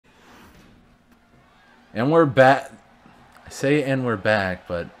And we're back. I say and we're back,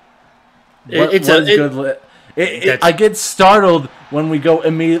 but I get startled when we go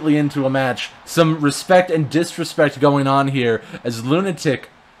immediately into a match. Some respect and disrespect going on here as Lunatik.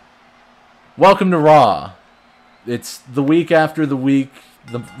 Welcome to Raw. It's the week after the week,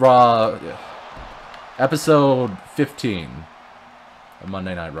 the Raw episode 15 of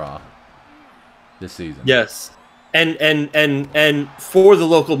Monday Night Raw this season. Yes. And for the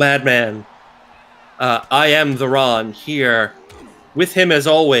local madman, I am the Ron here with him as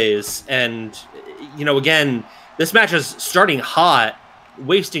always. And, you know, again, this match is starting hot,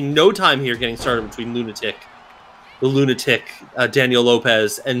 wasting no time here getting started between the Lunatic, Daniel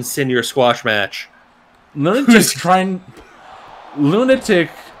Lopez, and Senor Squashmatch. Lunatic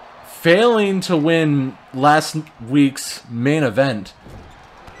failing to win last week's main event.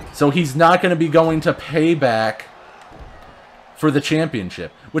 So he's not going to be going to Payback for the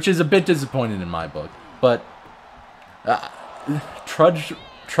championship, which is a bit disappointing in my book. But Trudge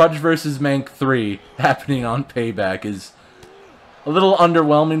versus Mank 3 happening on Payback is a little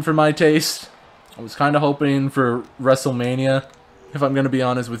underwhelming for my taste. I was kind of hoping for WrestleMania, if I'm going to be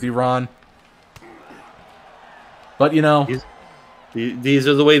honest with you, Ron. But, you know, these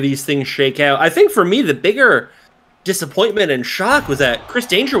are the way these things shake out. I think for me, the bigger disappointment and shock was that Chris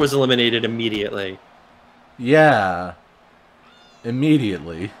Danger was eliminated immediately. Yeah.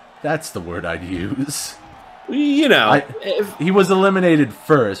 Immediately. That's the word I'd use. You know. He was eliminated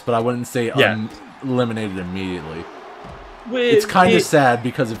first, but I wouldn't say eliminated immediately. It's kind of sad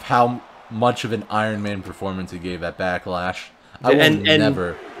because of how much of an Iron Man performance he gave at Backlash. I will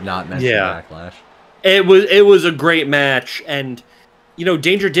never not mention Backlash. It was a great match, and you know,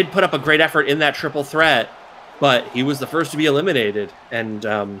 Danger did put up a great effort in that triple threat, but he was the first to be eliminated, and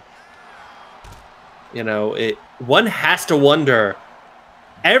you know, one has to wonder,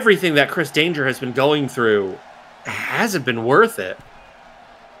 everything that Chris Danger has been going through hasn't been worth it.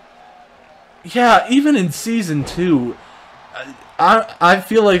 Yeah, even in season 2, I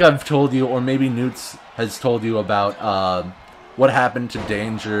feel like I've told you, or maybe Newts has told you about what happened to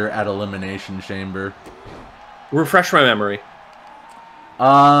Danger at Elimination Chamber. Refresh my memory.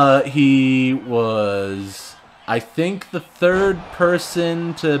 He was, I think, the third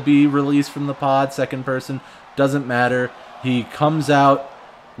person to be released from the pod, second person, doesn't matter. He comes out,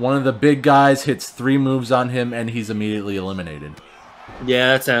 one of the big guys hits 3 moves on him, and he's immediately eliminated.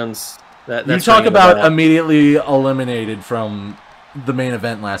 Yeah, that sounds... You talk about immediately eliminated from the main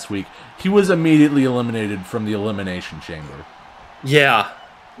event last week. He was immediately eliminated from the Elimination Chamber. Yeah.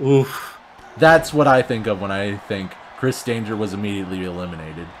 Oof. That's what I think of when I think Chris Danger was immediately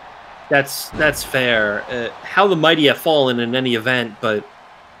eliminated. That's fair. How the mighty have fallen in any event, but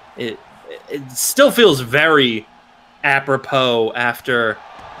it still feels very apropos after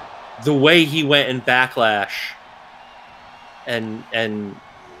the way he went in Backlash. And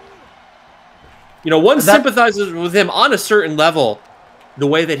you know, one sympathizes with him on a certain level, the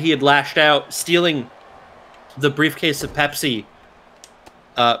way that he had lashed out, stealing the briefcase of Pepsi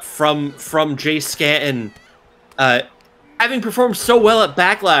from Jace Scanton, having performed so well at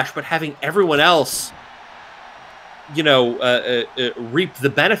Backlash, but having everyone else, you know, reap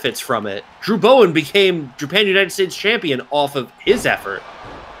the benefits from it. Drew Bowen became Japan United States champion off of his effort.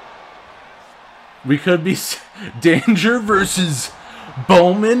 We could be Danger versus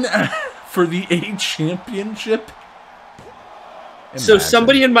Bowman for the A championship. So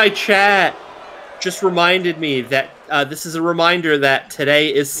somebody in my chat just reminded me that this is a reminder that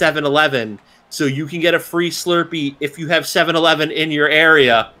today is 7-Eleven, so you can get a free Slurpee if you have 7-Eleven in your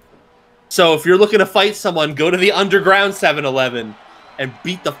area. So if you're looking to fight someone, go to the underground 7-Eleven and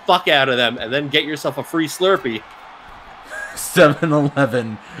beat the fuck out of them, and then get yourself a free Slurpee.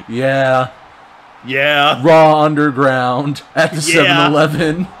 7-Eleven, yeah. Yeah. Raw Underground at the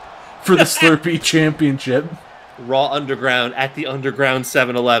 7-Eleven for the Slurpee Championship. Raw Underground at the Underground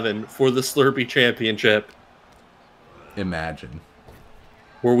 7-Eleven for the Slurpee Championship. Imagine.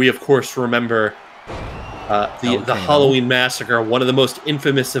 Where we, of course, remember the Halloween Massacre, one of the most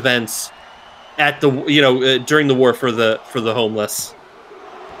infamous events at the during the war for the homeless.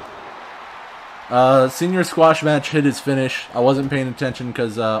 Senor Squashmatch hit his finish. I wasn't paying attention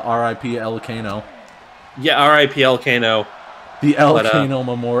because R.I.P. El Kano. Yeah, R.I.P. El Kano. The El Kano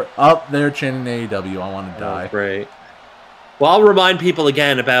Memorial. Up there chanting AEW, I want to die. Great. Well, I'll remind people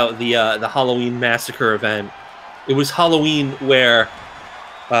again about the Halloween Massacre event. It was Halloween where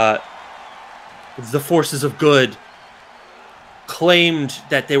the forces of good claimed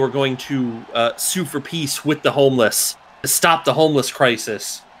that they were going to sue for peace with the homeless to stop the homeless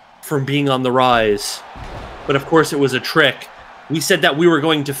crisis from being on the rise. But of course it was a trick. We said that we were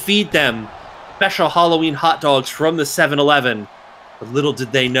going to feed them special Halloween hot dogs from the 7-Eleven. But little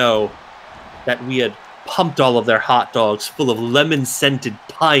did they know that we had pumped all of their hot dogs full of lemon-scented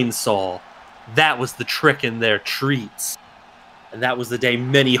pine sol. That was the trick in their treats. And that was the day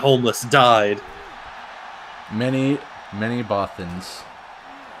many homeless died. Many Bothans.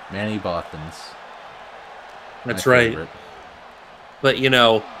 Manny Bothans. That's right. Favorite. But, you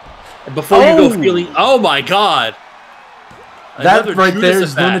know, before you go feeling... Oh, my God! That right there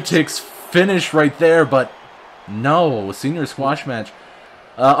is Lunatic's finish right there, but no. Senior squash match.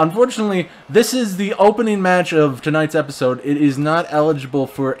 Unfortunately, this is the opening match of tonight's episode. It is not eligible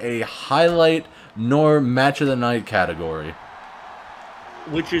for a highlight nor match of the night category.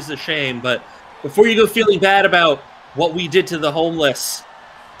 Which is a shame, but before you go feeling bad about what we did to the homeless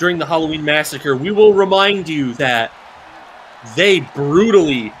during the Halloween massacre, we will remind you that they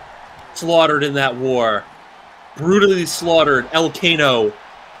brutally slaughtered in that war. Brutally slaughtered El Kano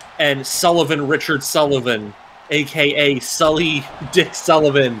and Sullivan Richard Sullivan, a.k.a. Sully Dick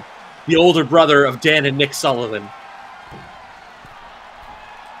Sullivan, the older brother of Dan and Nick Sullivan.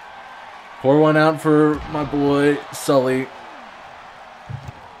 Pour one out for my boy, Sully.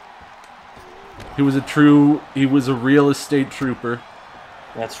 He was a real estate trooper.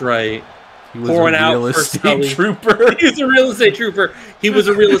 That's right. He was a real estate trooper. He was a real estate trooper. He was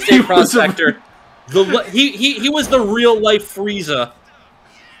a real estate prospector. He was the real life Frieza.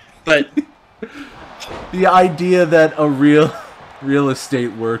 But the idea that a real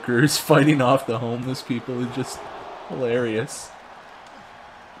estate worker is fighting off the homeless people is just hilarious.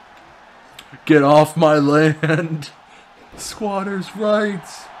 Get off my land. Squatters'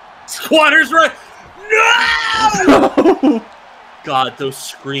 rights. Squatters' rights. No! God, those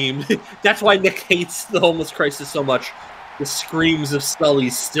screams. That's why Nick hates the homeless crisis so much. The screams of Sully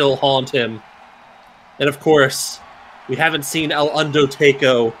still haunt him. And of course, we haven't seen El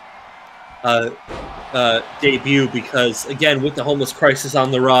Undertaker debut because, again, with the homeless crisis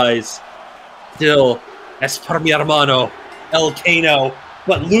on the rise, still, es por mi hermano, El Kano,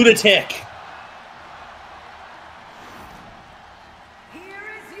 but Lunatik.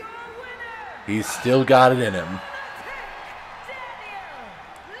 He's still got it in him.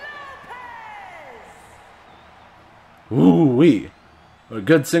 Ooh-wee. A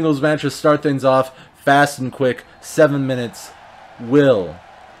good singles match to start things off. Fast and quick. 7 minutes. We'll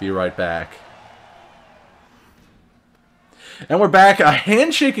be right back. And we're back. A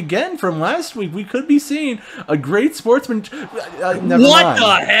handshake again from last week. We could be seeing a great sportsman... What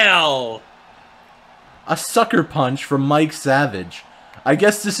the hell? A sucker punch from Mike Savage. I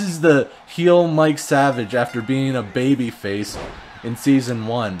guess this is the heel Mike Savage after being a babyface in Season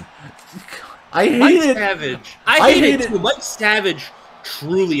 1. I hate it. Savage. I hate it too. Mike Savage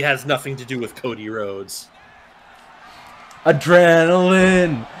truly has nothing to do with Cody Rhodes.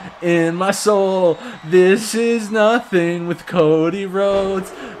 Adrenaline in my soul. This is nothing with Cody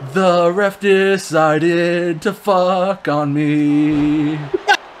Rhodes. The ref decided to fuck on me.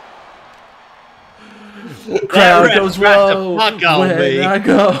 Crowd goes whoa when I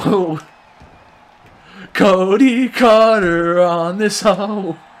go. Cody Carter on this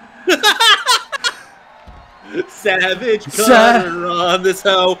hoe. Savage Carter on this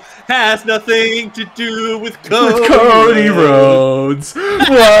hoe has nothing to do with Cody Rhodes.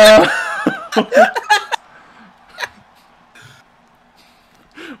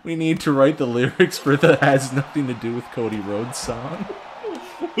 We need to write the lyrics for the has nothing to do with Cody Rhodes song.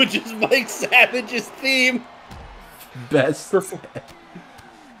 Which is Mike Savage's theme. Best.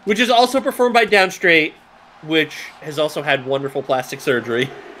 Which is also performed by Downstraight, which has also had wonderful plastic surgery.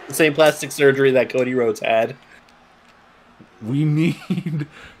 The same plastic surgery that Cody Rhodes had. We need...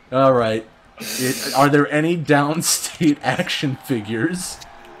 Alright. Are there any Downstate action figures?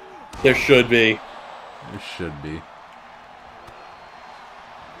 There should be. There should be.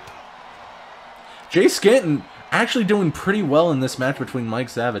 Jay Scanton actually doing pretty well in this match between Mike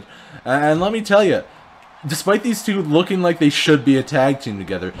Savage. And let me tell you, despite these two looking like they should be a tag team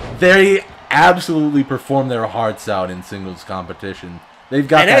together, they absolutely perform their hearts out in singles competition. They've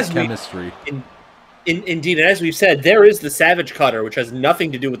got that chemistry. Indeed, and as we've said, there is the Savage Cutter, which has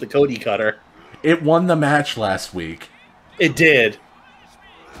nothing to do with the Cody Cutter. It won the match last week. It did.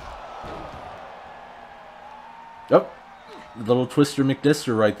 Oh, little Twister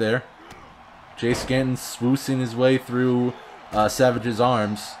McDister right there. Jay Scanton swoosing his way through Savage's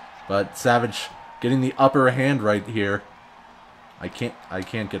arms, but Savage getting the upper hand right here. I can't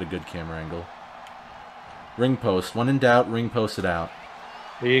get a good camera angle. Ring post. When in doubt, ring post it out.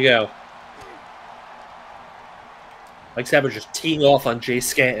 There you go. Mike Savage just teeing off on Jay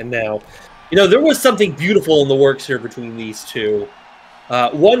Scanton now. You know, there was something beautiful in the works here between these two.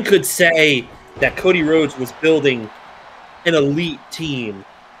 One could say that Cody Rhodes was building an elite team.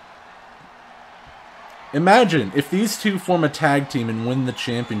 Imagine if these two form a tag team and win the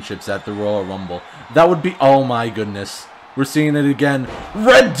championships at the Royal Rumble. That would be, oh my goodness. We're seeing it again.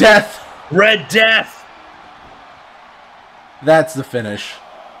 Red Death! Red Death! That's the finish.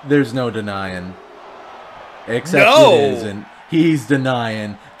 There's no denying. Except No! it isn't. He's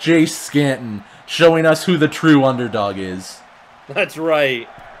denying. Jace Scanton showing us who the true underdog is. That's right.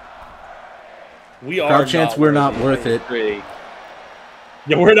 We are Crowd chants, we're not worth it.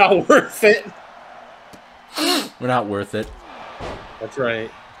 Yeah, we're not worth it. We're not worth it. That's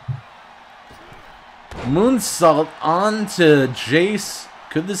right. Moonsault onto Jace.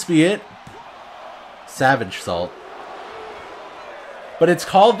 Could this be it? Savage Salt. But it's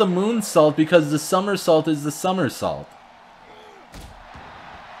called the Moonsault because the somersault is the somersault.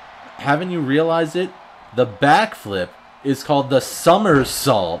 Haven't you realized it? The backflip is called the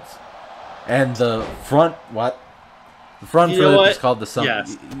somersault. And the front, what? The front flip is called the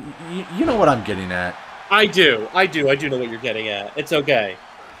Yes. You know what I'm getting at. I do know what you're getting at. It's okay.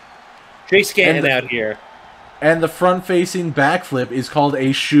 Jace Scanton out here. And the front-facing backflip is called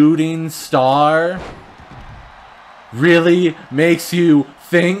a shooting star. Really makes you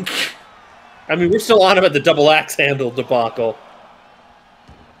think. I mean, we're still on about the double axe handle debacle.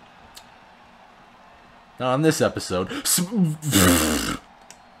 Not on this episode.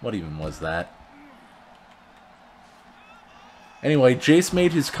 What even was that? Anyway, Jace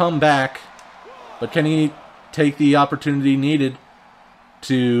made his comeback, but can he take the opportunity needed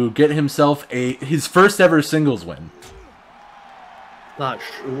to get himself his first ever singles win? Not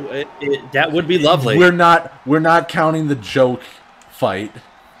sure. That would be lovely. We're not counting the joke fight.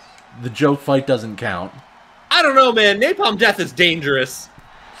 The joke fight doesn't count. I don't know, man. Napalm Death is dangerous.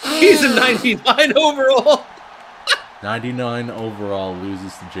 He's a 99 overall. 99 overall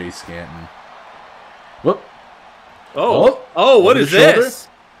loses to Jace Scanton. Whoop. Oh, what is this?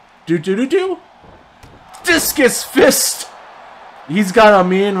 Do. Discus fist. He's got a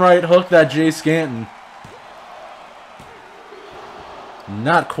mean right hook, that Jace Scanton.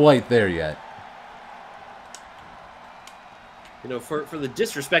 Not quite there yet. You know, for the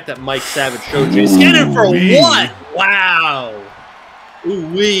disrespect that Mike Savage showed Jace Scanton for what? Wow.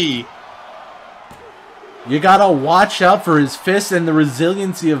 Ooh-wee. You gotta watch out for his fists and the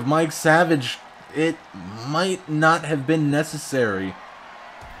resiliency of Mike Savage. It might not have been necessary.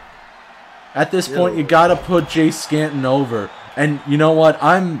 At this point, you gotta put Jace Scanton over. And you know what?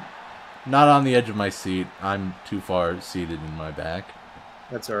 I'm not on the edge of my seat. I'm too far seated in my back.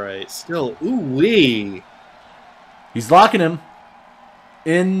 That's alright. Still, ooh-wee. He's locking him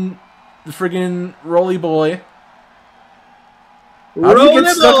in the friggin' Rolly Boy. How do you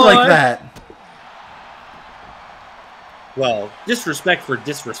get stuck like that? Well, disrespect for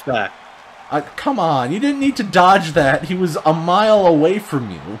disrespect. Come on, you didn't need to dodge that. He was a mile away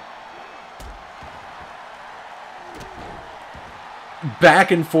from you.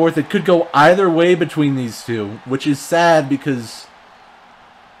 Back and forth. It could go either way between these two, which is sad because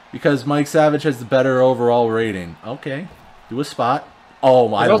Mike Savage has the better overall rating. Okay, do a spot.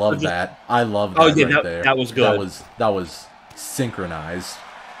 Oh, I love that. I love that right there. That was good. That was synchronized.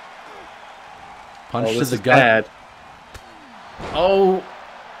 Punch to the gut. Bad. Oh,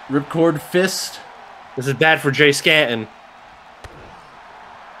 ripcord fist. This is bad for Jace Scanton.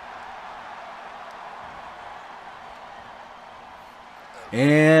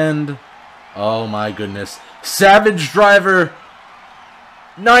 And, oh my goodness. Savage Driver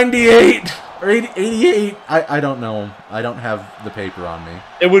 98 or 88. I don't know. I don't have the paper on me.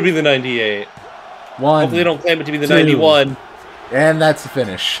 It would be the 98. Hopefully they don't claim it to be the 91. And that's the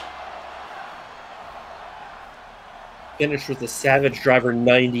finish. Finish with the Savage Driver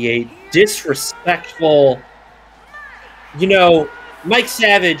 98. Disrespectful. You know, Mike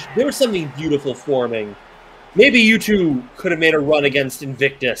Savage, there was something beautiful forming. Maybe you two could have made a run against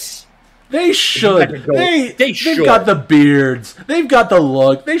Invictus. They should. They should. They've got the beards. They've got the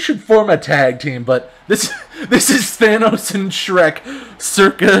look. They should form a tag team, but this is Thanos and Shrek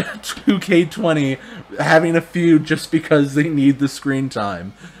circa 2K20 having a feud just because they need the screen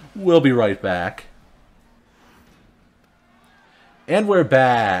time. We'll be right back. And we're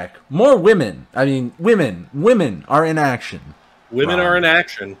back. More women. I mean, women. Women are in action. Women are in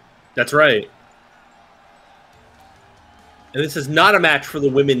action. That's right. And this is not a match for the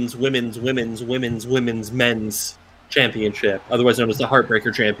women's men's championship, otherwise known as the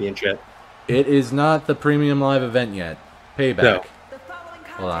Heartbreaker Championship. It is not the premium live event yet. Payback. No.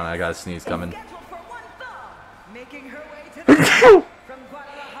 Hold on, I got a sneeze coming.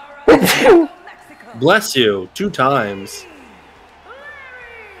 Bless you, 2 times.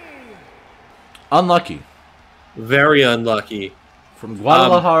 Unlucky. Very unlucky. From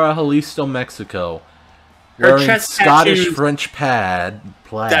Guadalajara, Jalisco, Mexico. Her Wearing chest Scottish tattoos, French plaid.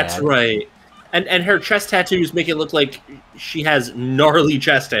 That's right. And her chest tattoos make it look like she has gnarly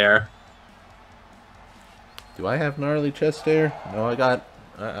chest hair. Do I have gnarly chest hair? No,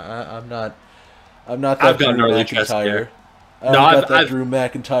 I'm not that I've got Drew gnarly chest hair. I've got that Drew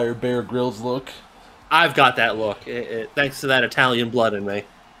McIntyre Bear Grylls look. I've got that look. Thanks to that Italian blood in me.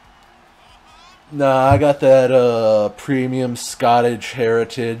 Nah, I got that premium Scottish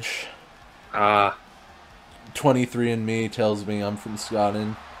heritage. 23andMe tells me I'm from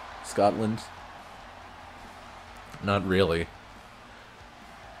Scotland. Not really.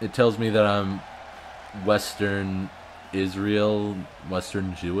 It tells me that I'm Western Israel,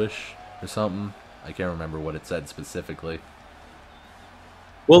 Western Jewish, or something. I can't remember what it said specifically.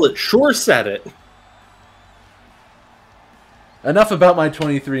 Well, it sure said it. Enough about my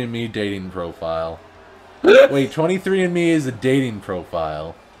 23andMe dating profile. Wait, 23andMe is a dating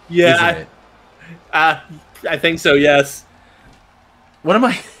profile. Yeah. Isn't it? I think so, yes. What am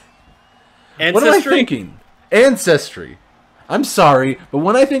I thinking? Ancestry. I'm sorry, but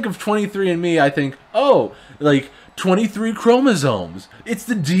when I think of 23andMe, I think, oh, like 23 chromosomes. It's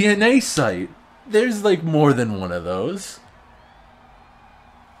the DNA site. There's like more than one of those.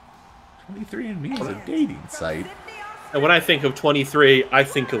 23andMe is a dating site. And when I think of 23, I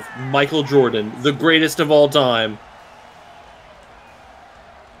think of Michael Jordan, the greatest of all time.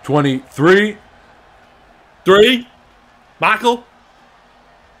 23. 3. Michael.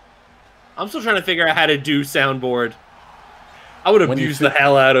 I'm still trying to figure out how to do soundboard. I would abuse the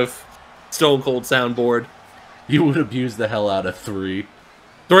hell out of Stone Cold soundboard. You would abuse the hell out of 3.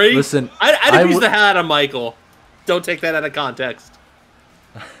 3? Listen, I'd abuse the hell out of Michael. Don't take that out of context.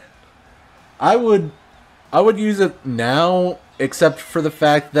 I would use it now, except for the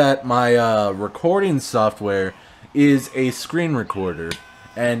fact that my recording software is a screen recorder,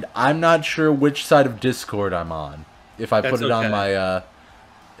 and I'm not sure which side of Discord I'm on. If I put it on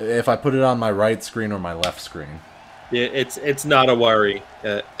my right screen or my left screen. Yeah, it's not a worry.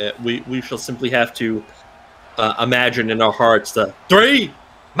 We shall simply have to imagine in our hearts the 3,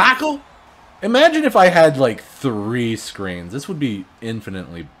 Michael. Imagine if I had like 3 screens. This would be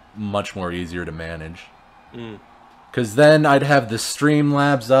infinitely much more easier to manage. Because then I'd have the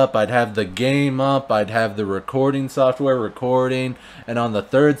Streamlabs up, I'd have the game up, I'd have the recording software recording, and on the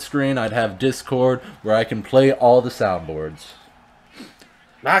 3rd screen I'd have Discord where I can play all the soundboards.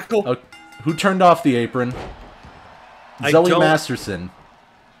 Michael. Oh, who turned off the apron? Zoe Masterson.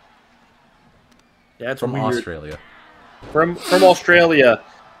 Yeah, that's from weird. Australia. From Australia,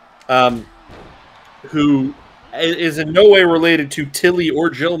 who is in no way related to Tilly or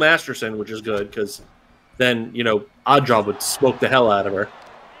Jill Masterson, which is good, because then, you know, Oddjob would smoke the hell out of her.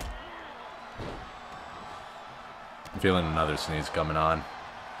 I'm feeling another sneeze coming on.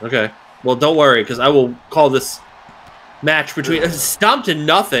 Okay. Well, don't worry, because I will call this match between... Stomped to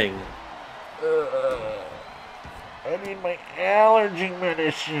nothing. I need my allergy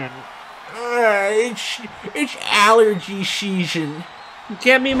medicine. It's allergy season.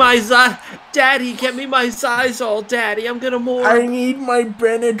 Get me my Daddy, get me my Zysol, Daddy. I'm gonna morph. I need my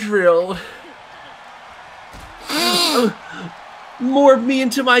Benadryl. Morph me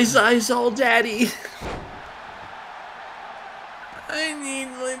into my Zysol, Daddy. I need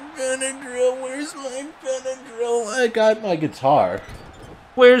my Benadryl. Where's my Benadryl? I got my guitar.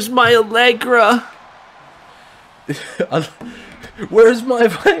 Where's my Allegra? Where's my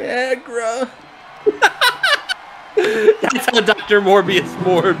Viagra? That's how Dr. Morbius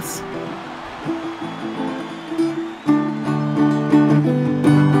morbs.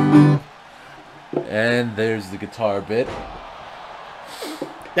 And there's the guitar bit.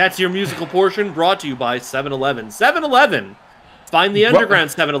 That's your musical portion, brought to you by 7-Eleven. 7-Eleven! Find the underground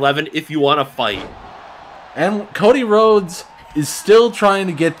 7-Eleven if you want to fight. And Cody Rhodes is still trying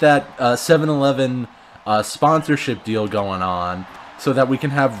to get that 7-Eleven sponsorship deal going on so that we can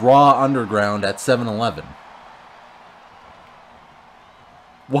have Raw Underground at 7-Eleven.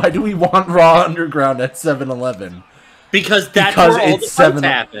 Why do we want Raw Underground at 7-Eleven? Because that's where all the fights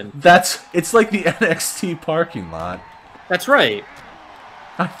happen. It's like the NXT parking lot. That's right.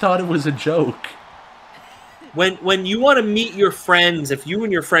 I thought it was a joke. When you want to meet your friends, if you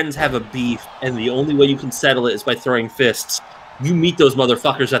and your friends have a beef, and the only way you can settle it is by throwing fists, you meet those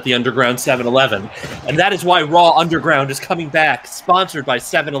motherfuckers at the Underground 7-Eleven. And that is why Raw Underground is coming back, sponsored by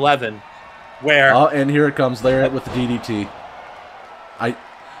 7-Eleven, where... Oh, and here it comes, Lariette with the DDT.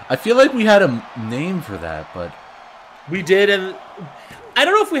 I feel like we had a name for that, but... We did, and I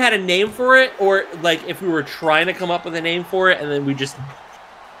don't know if we had a name for it, or like if we were trying to come up with a name for it, and then we just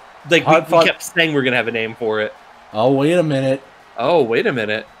Like, we kept saying we're going to have a name for it. Oh, wait a minute. Oh, wait a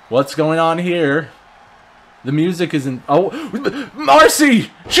minute. What's going on here? The music isn't... Oh, Marcy!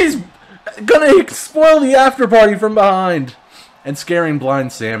 She's gonna spoil the after party from behind. And scaring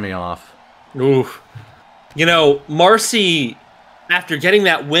blind Sammy off. Oof. You know, Marcy, after getting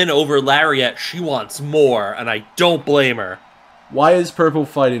that win over Lariette, she wants more, and I don't blame her. Why is Purple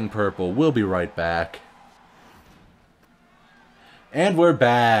fighting Purple? We'll be right back. And we're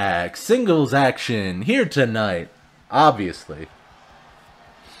back. Singles action here tonight. Obviously.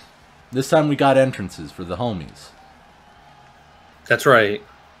 This time we got entrances for the homies. That's right.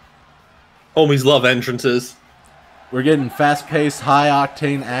 Homies love entrances. We're getting fast-paced,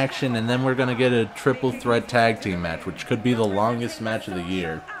 high-octane action, and then we're going to get a triple threat tag team match, which could be the longest match of the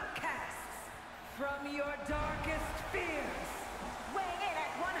year. From your darkest fears, weighing in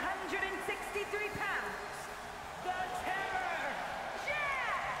at 163 pounds, the Terror,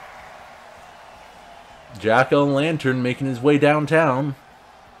 Jack! Jack-o'-lantern making his way downtown,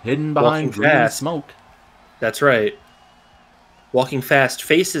 hidden behind green smoke. That's right. Walking fast,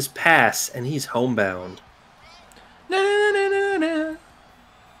 faces pass, and he's homebound.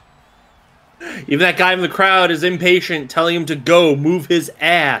 Even that guy in the crowd is impatient, telling him to go, move his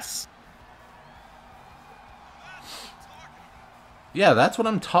ass. Yeah, that's what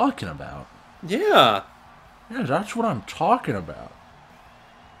I'm talking about. Yeah. Yeah, that's what I'm talking about.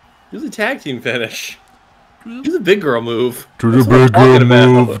 Do the tag team finish. Do the big girl move. Do the big girl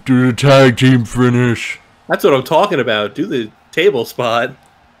move. Do the tag team finish. That's what I'm talking about. Do the table spot.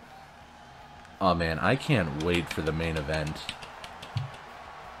 Oh man, I can't wait for the main event.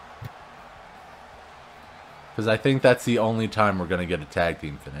 Because I think that's the only time we're going to get a tag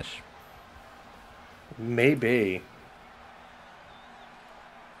team finish. Maybe.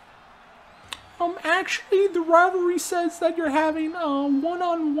 Actually, the rivalry says that you're having a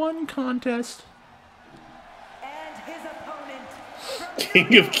one-on-one contest. And his opponent,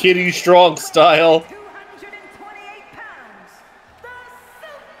 King of Kitty Strong style. 228 pounds, the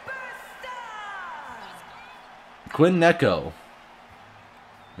Superstar! Quinn Neko.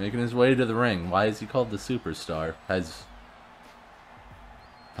 Making his way to the ring. Why is he called the Superstar? I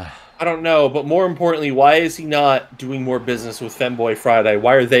don't know, but more importantly, why is he not doing more business with Femboy Friday?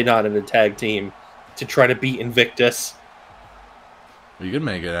 Why are they not in a tag team to try to beat Invictus? We could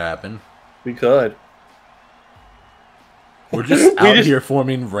make it happen. We could. We're just out here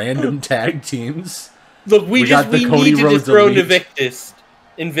forming random tag teams. Look, we need to Rhodes dethrone Elite.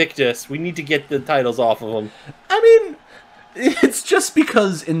 Invictus. We need to get the titles off of them. I mean, it's just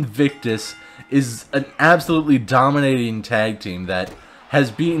because Invictus is an absolutely dominating tag team that has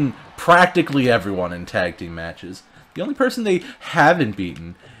beaten practically everyone in tag team matches. The only person they haven't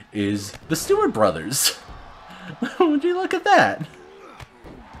beaten is the Stuart brothers. Would you look at that?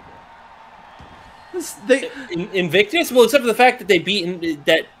 Invictus? Well, except for the fact that they beat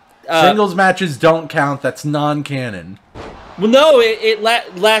that singles matches don't count. That's non-canon. Well, no, it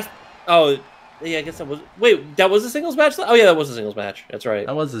last. Oh, yeah, I guess that was. Wait, that was a singles match. Oh yeah, that was a singles match. That's right.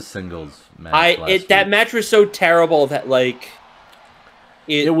 That was a singles match. That match was so terrible that like.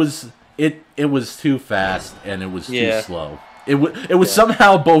 It was too fast and it was too slow. It was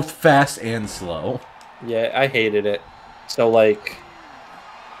somehow both fast and slow. Yeah, I hated it. So like,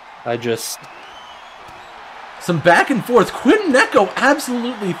 I just. Some back and forth. Quinn Neko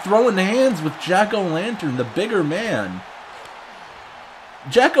absolutely throwing hands with Jack-o'-lantern, the bigger man.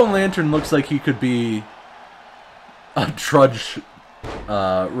 Jack-o'-lantern looks like he could be a Trudge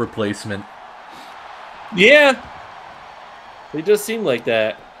replacement. Yeah. He does seem like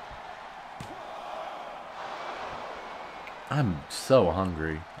that. I'm so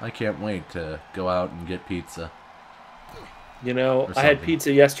hungry. I can't wait to go out and get pizza. You know, I had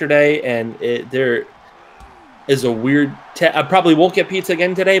pizza yesterday, and there is a weird... I probably won't get pizza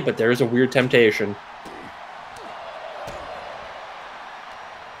again today, but there is a weird temptation.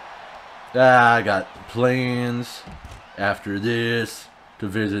 I got plans after this to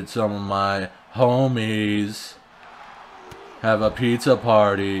visit some of my homies. Have a pizza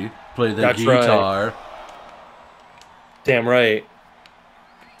party. Play the guitar. Right. Damn right.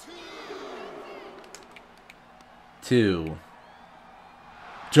 2.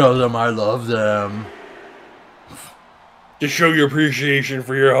 Tell them I love them. To show your appreciation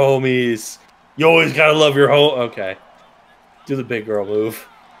for your homies. You always gotta love your Okay. Do the big girl move.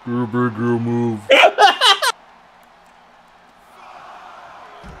 Do the big girl move.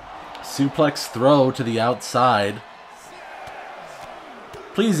 Suplex throw to the outside.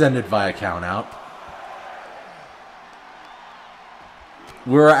 Please end it via countout.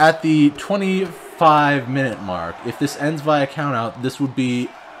 We're at the 25-minute mark. If this ends via countout, this would be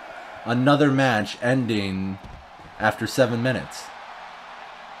another match ending after 7 minutes.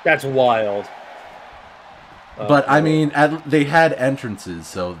 That's wild. But, I mean, they had entrances,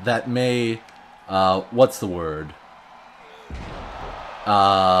 so that may... what's the word?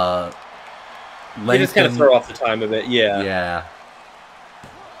 They just kind of throw off the time of it, yeah. Yeah.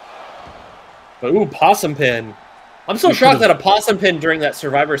 But, ooh, possum pin. I'm so shocked that a possum pin during that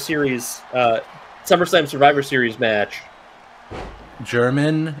Survivor Series, SummerSlam Survivor Series match.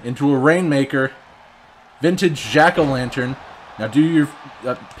 German into a Rainmaker. Vintage Jack-O-Lantern. Now do your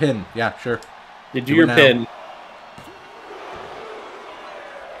pin. Yeah, sure. You do your pin.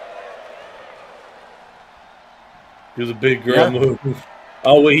 Do the big girl move.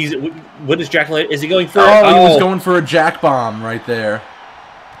 Oh, wait, what is Jack-O-Lantern? Is he going for he was going for a Jack Bomb right there.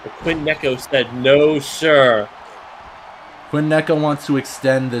 Quinn Neko said, no, sir. Quinn Neko wants to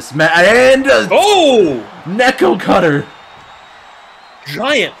extend this match. And Neko cutter.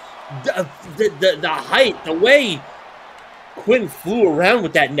 Giant. The height, the way Quinn flew around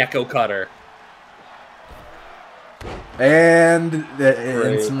with that Neko cutter. And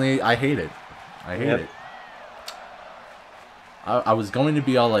instantly, I hate it. I hate it. I was going to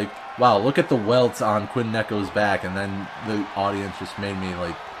be all like, wow, look at the welts on Quinn Neko's back, and then the audience just made me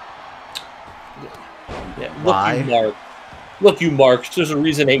like, why? Look, you marks. There's a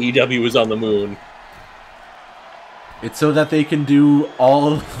reason AEW is on the moon. It's so that they can do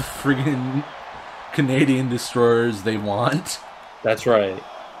all the friggin' Canadian destroyers they want. That's right.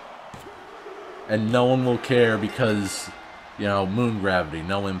 And no one will care because, you know, moon gravity,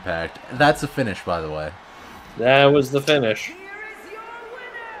 no impact. That's a finish, by the way. That was the finish.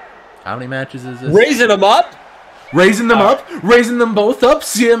 How many matches is this? Raising them up? Raising them up? Raising them both up?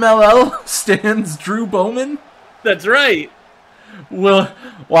 CMLL stands Drew Bowman? That's right. Well,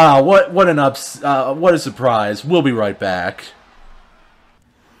 wow, what a surprise. We'll be right back.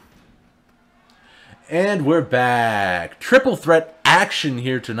 And we're back. Triple threat action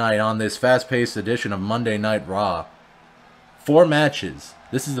here tonight on this fast-paced edition of Monday Night Raw. 4 matches.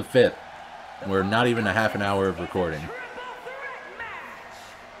 This is the 5th. We're not even a half an hour of recording.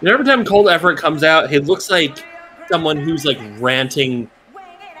 You know, every time Colt Everette comes out, he looks like someone who's like ranting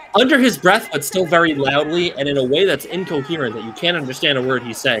under his breath, but still very loudly and in a way that's incoherent, that you can't understand a word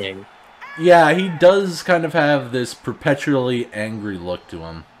he's saying. Yeah, he does kind of have this perpetually angry look to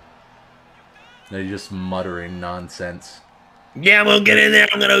him. They're just muttering nonsense. Yeah, I'm gonna get in there.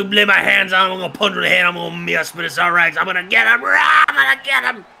 I'm gonna lay my hands on him. I'm gonna punch him in the head. I'm gonna miss, but it's alright. I'm gonna get him. I'm gonna get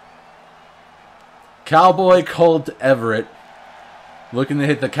him. Cowboy Colt Everette looking to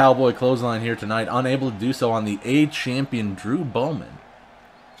hit the Cowboy Clothesline here tonight. Unable to do so on the A champion Drew Bowman.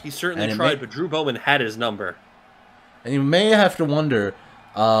 He certainly tried, but Drew Bowman had his number. And you may have to wonder,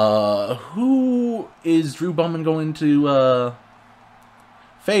 who is Drew Bowman going to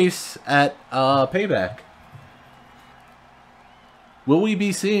face at Payback? Will we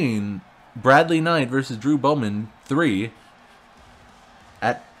be seeing Bradley Knight versus Drew Bowman 3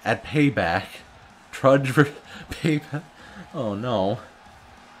 at Payback? Trudge for Payback? Oh no.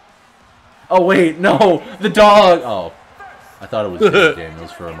 Oh wait, no! The dog! Oh. I thought it was James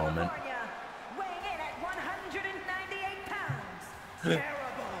Daniels for a moment.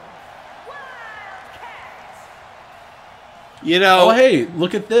 You know... Oh, hey,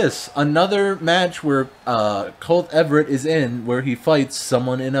 look at this. Another match where Colt Everette is in, where he fights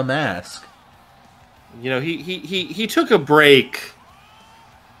someone in a mask. You know, he took a break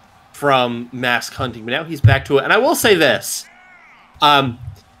from mask hunting, but now he's back to it. And I will say this.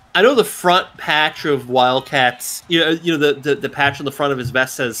 I know the front patch of Wildcats, you know the patch on the front of his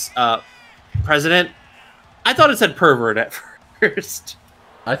vest says President. I thought it said pervert at first.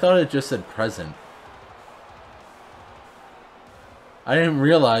 I thought it just said present. I didn't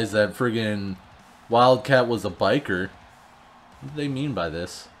realize that friggin' Wildcat was a biker. What do they mean by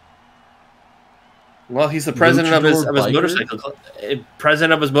this? Well, he's the president of his motorcycle club.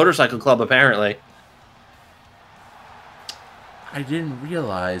 President of his motorcycle club, apparently. I didn't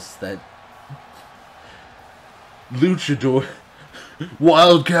realize that Luchador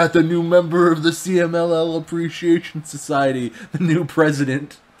Wildcat, the new member of the CMLL Appreciation Society, the new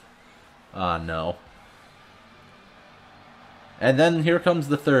president. Ah, no. And then here comes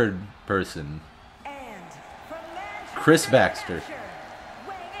the third person. Chris Baxter.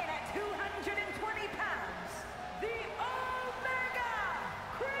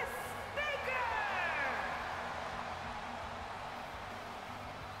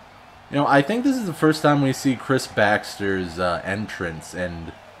 You know, I think this is the first time we see Chris Baxter's entrance,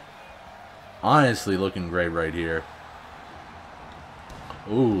 and honestly looking great right here.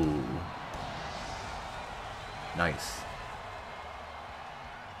 Ooh. Nice.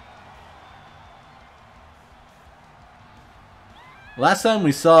 Last time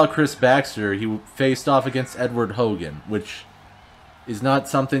we saw Chris Baxter, he faced off against Edward Hogan, which is not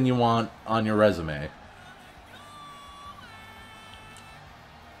something you want on your resume.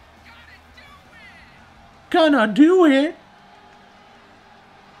 Gonna do it!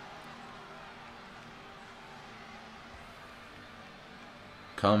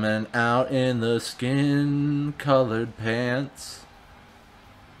 Coming out in the skin-colored pants.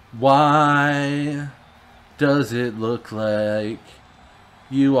 Why does it look like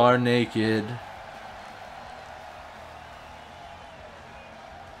you are naked?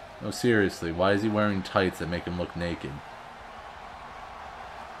 Oh, seriously, why is he wearing tights that make him look naked?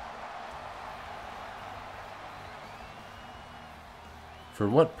 For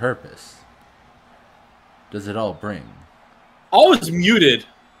what purpose does it all bring? I was muted.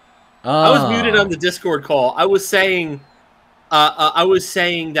 I was muted on Oh. the Discord call. I was saying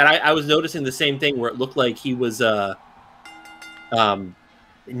that I was noticing the same thing where it looked like he was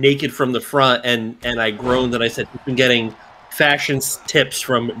naked from the front, and I groaned and I said he's been getting fashion tips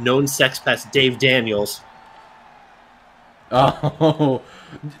from known sex pest Dave Daniels. Oh,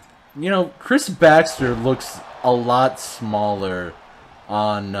 you know, Chris Baxter looks a lot smaller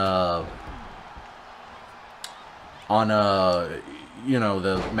on you know,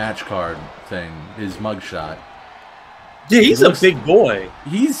 the match card thing, his mugshot. Yeah, he's looks- a big boy.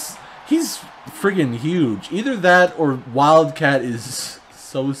 He's friggin' huge. Either that or Wildcat is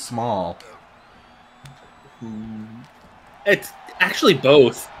so small. It's actually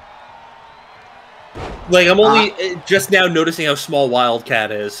both. Like, I'm only just now noticing how small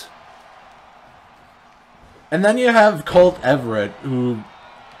Wildcat is. And then you have Colt Everette, who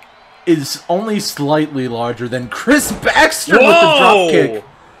is only slightly larger than Chris Baxter with the Whoa! dropkick.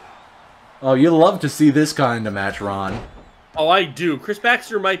 Oh, you love to see this kind of match, Ron. Oh, I do. Chris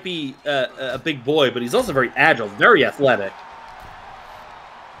Baxter might be a big boy, but he's also very agile, very athletic.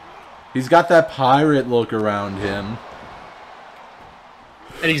 He's got that pirate look around him.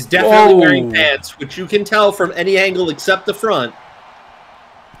 And he's definitely Whoa. wearing pants, which you can tell from any angle except the front.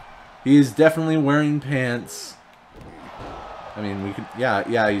 He is definitely wearing pants. I mean, we could,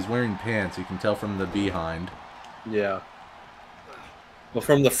 yeah, he's wearing pants. You can tell from the behind. Yeah. But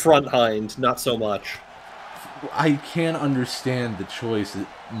from the front hind, not so much. I can't understand the choice of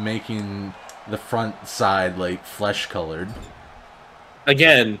making the front side, like, flesh-colored.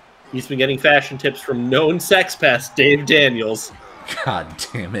 Again, he's been getting fashion tips from known sex pest Dave Daniels. God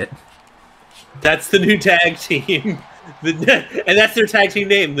damn it. That's the new tag team. And that's their tag team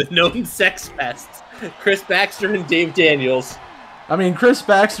name, the Known Sex Pests. Chris Baxter and Dave Daniels. I mean, Chris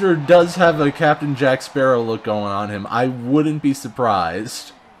Baxter does have a Captain Jack Sparrow look going on him. I wouldn't be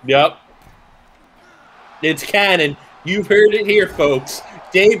surprised. Yep. It's canon. You've heard it here, folks.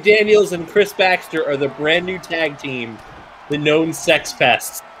 Dave Daniels and Chris Baxter are the brand new tag team, the Known Sex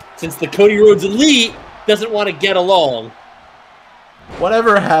Pests. Since the Cody Rhodes Elite doesn't want to get along.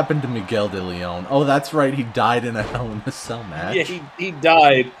 Whatever happened to Miguel de Leon? Oh, that's right, he died in a Hell in a Cell match. Yeah, he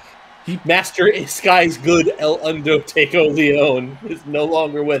died. Master Sky's Good El Undertaker Leon is no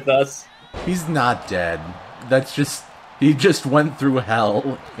longer with us. He's not dead. That's just... He just went through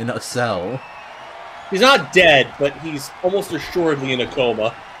hell in a cell. He's not dead, but he's almost assuredly in a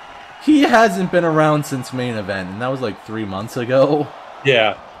coma. He hasn't been around since main event, and that was like 3 months ago.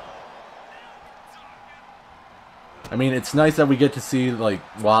 Yeah. I mean, it's nice that we get to see, like,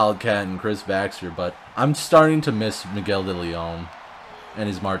 Wildcat and Chris Baxter, but I'm starting to miss Miguel de Leon and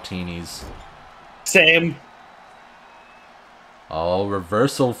his martinis. Same. Oh,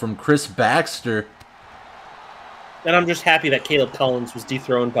 reversal from Chris Baxter. And I'm just happy that Caleb Collins was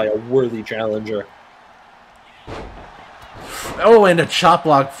dethroned by a worthy challenger. Oh, and a chop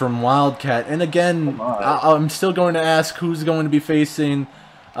block from Wildcat. And again, I'm still going to ask who's going to be facing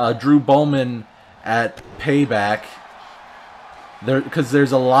Drew Bowman at Payback. Because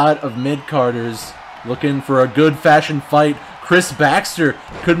there's a lot of mid-carders looking for a good fashion fight. Chris Baxter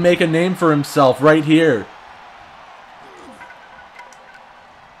could make a name for himself right here.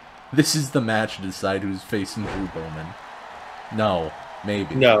 This is the match to decide who's facing Drew Bowman. No,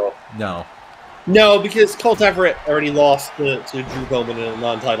 maybe. No. No. No, because Colt Everett already lost to Drew Bowman in a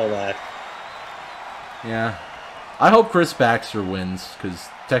non-title match. Yeah. I hope Chris Baxter wins, because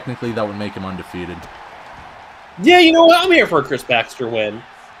technically that would make him undefeated. Yeah, you know what? I'm here for a Chris Baxter win.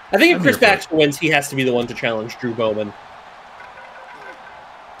 I think if I'm Chris here for it. Baxter wins, he has to be the one to challenge Drew Bowman.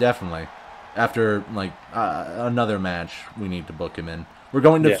 Definitely. After, like, another match, we need to book him in. We're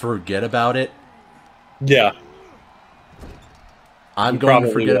going to forget about it. Yeah. I'm You going to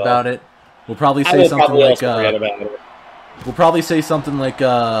probably forget will. about it. We'll probably I say will something probably like, also forget about it. We'll probably say something like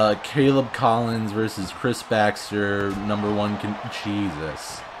Caleb Collins versus Chris Baxter, #1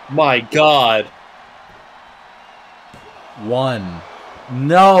 Jesus. My God. 1.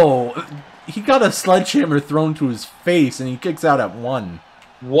 No! He got a sledgehammer thrown to his face, and he kicks out at 1.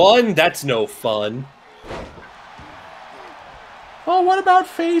 1? That's no fun. Oh, what about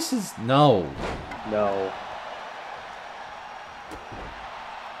faces? No. No.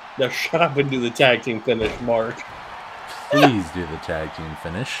 Now shut up and do the tag team finish, Mark. Please do the tag team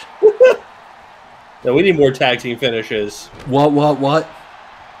finish. No, we need more tag team finishes. What? What?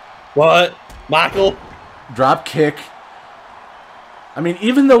 Michael? Drop kick. I mean,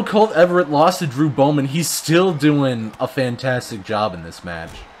 even though Colt Everette lost to Drew Bowman, he's still doing a fantastic job in this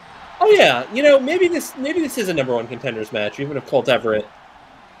match. Oh yeah, you know, maybe this is a #1 contenders match, even if Colt Everette.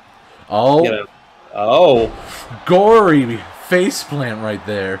 Oh. You know. Oh. Gory faceplant right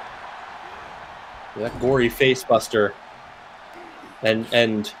there. That gory face buster.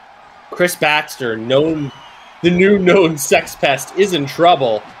 And Chris Baxter, the new known sex pest, is in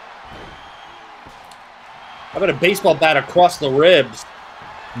trouble. How about a baseball bat across the ribs?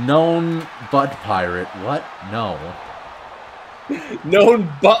 Known butt pirate. What? No.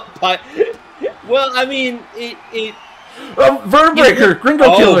 Known butt pirate. Well, I mean, Vertebreaker!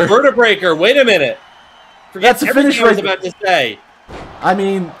 Gringo Killer! Vertebreaker! Wait a minute. Forget That's a finish everything I was right about to say. I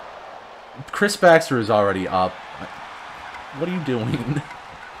mean, Chris Baxter is already up. What are you doing?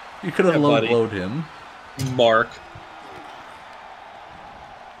 You could have low-blowed him. Mark.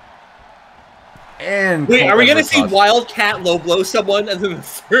 And wait, Colt are we going to Everett see Wildcat low-blow someone and then the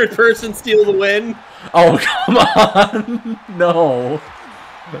third person steal the win? Oh, come on! No.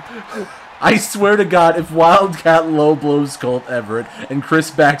 I swear to God, if Wildcat low-blows Colt Everett and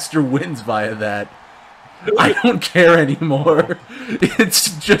Chris Baxter wins via that, I don't care anymore.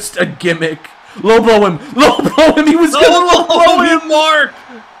 It's just a gimmick. Low-blow him! Low-blow him! He was going to low-blow him! Mark!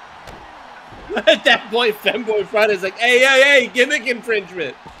 At that point, Femboy Friday's like, hey, gimmick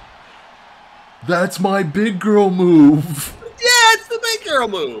infringement. That's my big girl move. Yeah, it's the big girl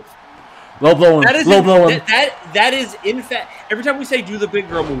move. Low-blow him. Low-blow him. That is, in fact, every time we say do the big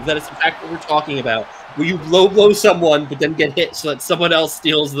girl move, that is in fact what we're talking about. Where you low-blow someone, but then get hit so that someone else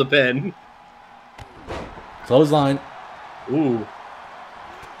steals the pin. Clothesline. Ooh.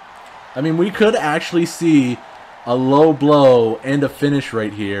 I mean, we could actually see a low blow and a finish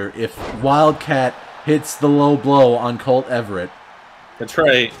right here if Wildcat hits the low blow on Colt Everett. That's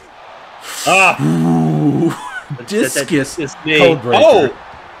right. Ah! Ooh. Discus. Code breaker. Oh!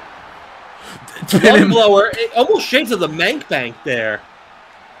 Low blower. It almost shades of the Mank Bank there.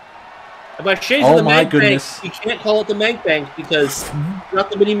 And by shades of the Mank Bank, you can't call it the Mank Bank because it's not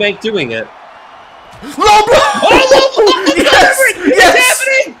the Minimank doing it. Low blow! Oh, low blow! Yes! Yes!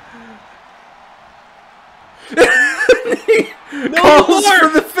 It's happening! Calls for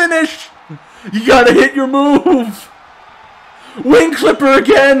the finish. You gotta hit your move. Wing Clipper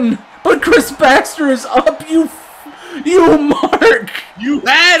again, but Chris Baxter is up. You Mark. You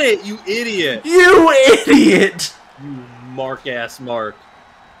had it, you idiot. You idiot. You Mark-ass Mark.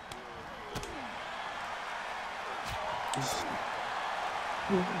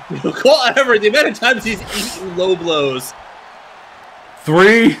 Colt Everett, the amount of times he's eaten low blows.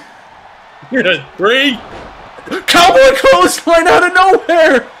 3. 3. Cowboy clothesline out of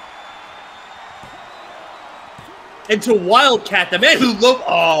nowhere. And to Wildcat, the man who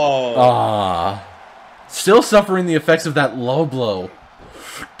still suffering the effects of that low blow.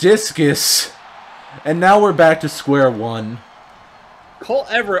 Discus. And now we're back to square one. Colt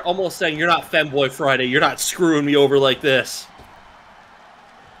Everett almost saying, you're not Femboy Friday, you're not screwing me over like this.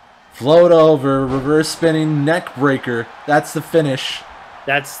 Float over, reverse spinning neck breaker. That's the finish.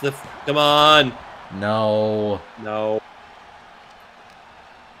 That's the... Come on. No. No.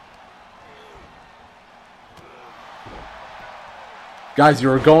 Guys, you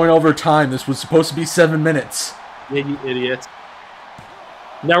were going over time. This was supposed to be 7 minutes. Yeah, you idiot.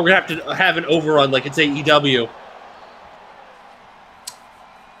 Now we're going to have to have an overrun like it's AEW.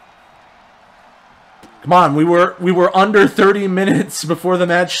 Come on, we were under 30 minutes before the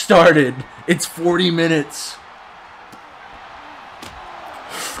match started. It's 40 minutes.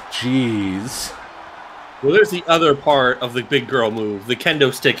 Jeez. Well, there's the other part of the big girl move, the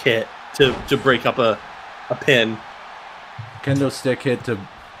kendo stick hit to break up a pin. Kendo stick hit to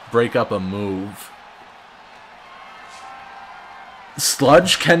break up a move.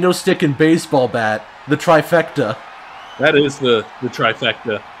 Sludge, kendo stick, and baseball bat. The trifecta. That is the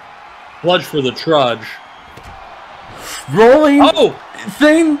trifecta. Sludge for the trudge. Rolling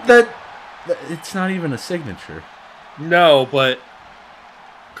thing that... It's not even a signature. No, but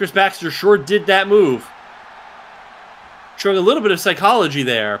Chris Baxter sure did that move. showing a little bit of psychology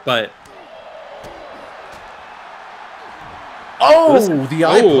there, but... Oh, the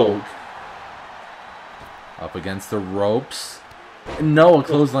eye poke. Up against the ropes. No, a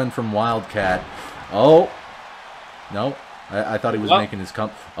clothesline from Wildcat. Oh. No. I thought he was making his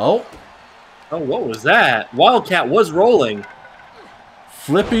come. Oh. Oh, what was that? Wildcat was rolling.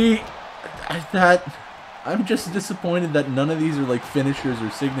 Flippy. I'm just disappointed that none of these are like finishers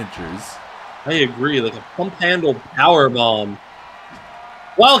or signatures. I agree. Like a pump handle power bomb.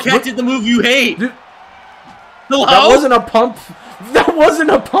 Wildcat did the move you hate. Hello? That wasn't a pump. That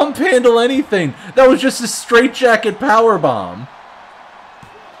wasn't a pump handle anything. That was just a straitjacket power bomb.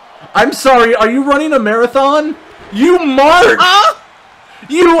 I'm sorry. Are you running a marathon? You march.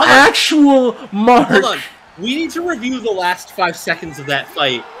 You actual march. Hold on. We need to review the last 5 seconds of that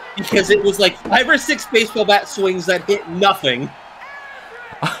fight because it was like 5 or 6 baseball bat swings that hit nothing.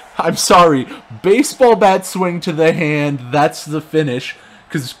 I'm sorry. Baseball bat swing to the hand. That's the finish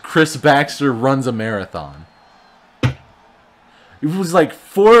because Chris Baxter runs a marathon. It was like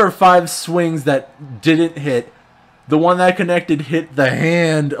 4 or 5 swings that didn't hit. The one that connected hit the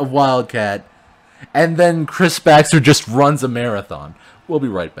hand of Wildcat. And then Chris Baxter just runs a marathon. We'll be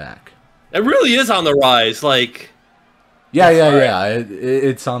right back. It really is on the rise. Like, yeah.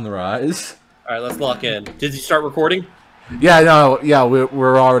 It's on the rise. All right, let's lock in. Did you start recording? Yeah, no, yeah,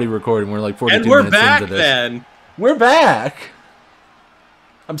 we're already recording. We're like 42 minutes into this. And we're back then. We're back.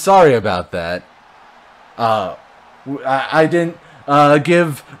 I'm sorry about that. I didn't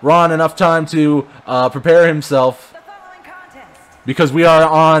give Ron enough time to prepare himself because we are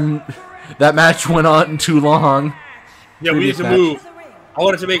on. That match went on too long. Yeah, we need to move. I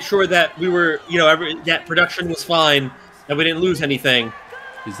wanted to make sure that we were, you know, that production was fine, that we didn't lose anything.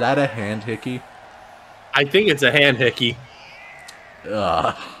 Is that a hand hickey? I think it's a hand hickey.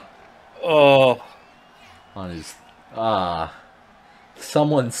 Oh. On his...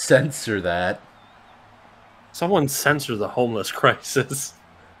 Someone censor that. Someone censor the homeless crisis.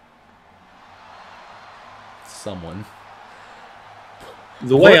 Someone.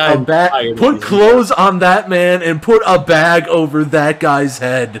 The way I'm tired put clothes on that man and put a bag over that guy's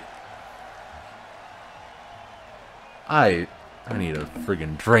head. I need a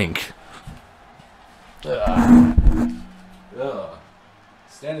friggin' drink.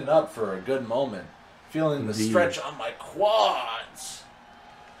 Standing up for a good moment. Feeling the stretch on my quads.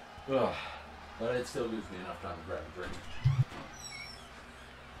 But it still gives me enough time to grab a drink.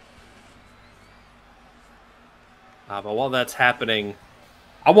 But while that's happening,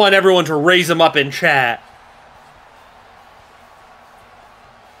 I want everyone to raise them up in chat.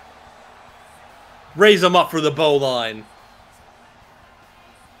 Raise them up for the Bowline.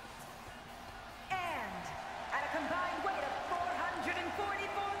 And at a combined weight of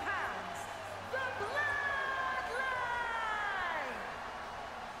 444 pounds, the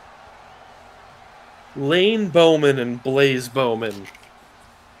Bloodline! Lane Bowman and Blaze Bowman.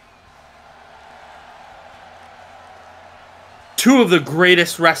 Two of the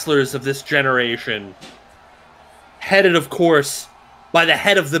greatest wrestlers of this generation. Headed, of course, by the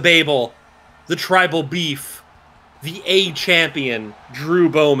head of the Babel, the tribal beef, the A champion, Drew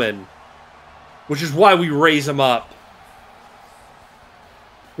Bowman. Which is why we raise him up.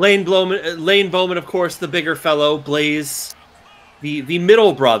 Lane Bowman, of course, the bigger fellow. Blaze, the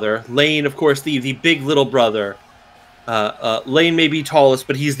middle brother. Lane, of course, the big little brother. Lane may be tallest,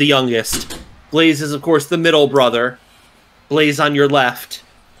 but he's the youngest. Blaze is, of course, the middle brother. Blaze on your left.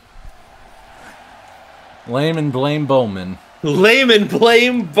 Lame and blame Bowman. Lame and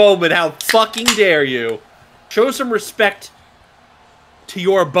blame Bowman. How fucking dare you? Show some respect to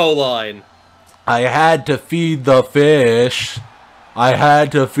your Bowline. I had to feed the fish. I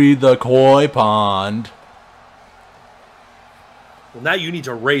had to feed the koi pond. Well, now you need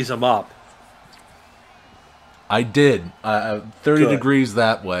to raise them up. I did. 30 degrees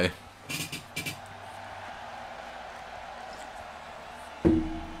that way.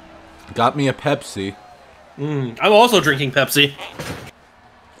 Got me a Pepsi. I'm also drinking Pepsi.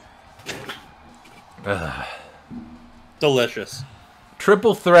 Delicious.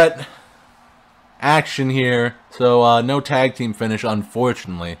 Triple threat action here. So no tag team finish,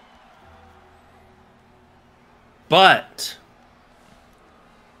 unfortunately. But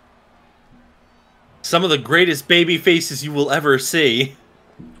some of the greatest baby faces you will ever see.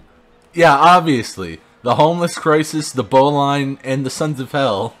 Yeah, obviously. The Homeless Crisis, the Bowline, and the Sons of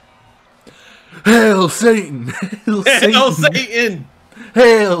Hell. Hail Satan! Hail Satan! Hail Satan!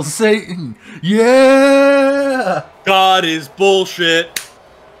 Hail Satan! Yeah! God is bullshit.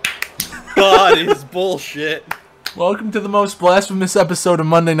 God is bullshit. Welcome to the most blasphemous episode of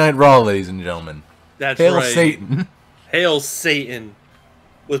Monday Night Raw, ladies and gentlemen. That's Hail right. Satan! Hail Satan.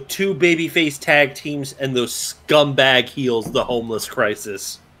 With 2 babyface tag teams and those scumbag heels, the Homeless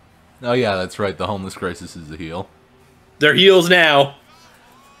Crisis. Oh yeah, that's right. The Homeless Crisis is the heel. They're heels now.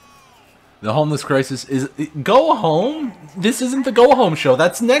 The Homeless Crisis is... Go home? this isn't the Go Home show.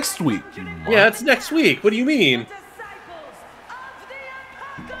 That's next week. Yeah, that's next week. What do you mean? Disciples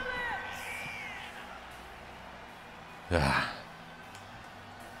of the Apocalypse.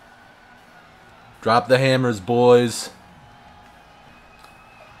 Drop the hammers, boys.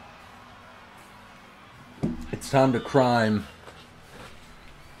 It's time to crime.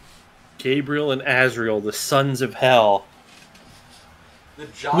 Gabriel and Azrael, the sons of hell.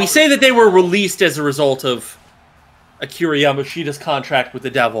 We say that they were released as a result of Akira Yamashita's contract with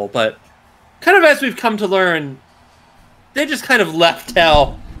the devil, but kind of as we've come to learn, they just kind of left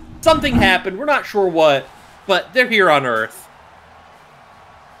hell. Something happened, we're not sure what, but they're here on Earth.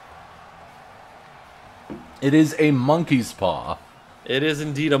 It is a monkey's paw. It is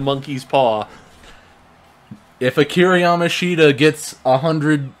indeed a monkey's paw. If Akira Yamashita gets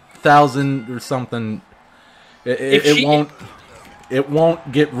 100,000 or something, it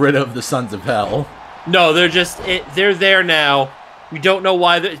won't get rid of the Sons of Hell. No, they're there now. We don't know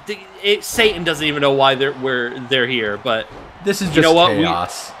why. Satan doesn't even know why they're here. But this is just you know what?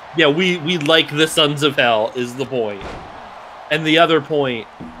 chaos. We like the Sons of Hell is the point, and the other point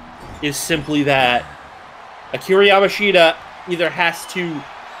is simply that Akira Yamashita either has to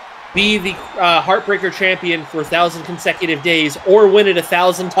be the Heartbreaker champion for 1,000 consecutive days or win it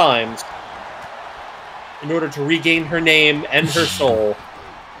 1,000 times in order to regain her name and her soul.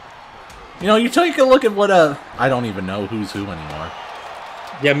 You know, you take a look at what I don't even know who's who anymore.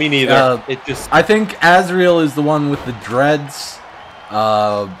 Yeah, me neither. I think Azrael is the one with the dreads,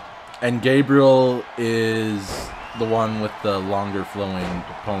 and Gabriel is the one with the longer flowing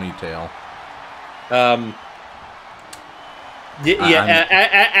ponytail.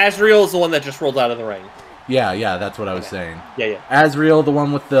 Azrael is the one that just rolled out of the ring. Yeah, that's what I was saying. Yeah. Azrael, the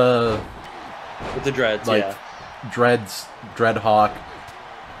one with the dreads, dreads, Dreadhawk.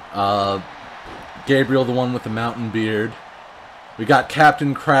 Gabriel, the one with the mountain beard. We got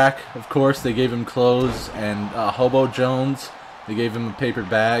Captain Crack, of course. They gave him clothes, and Hobo Jones. They gave him a paper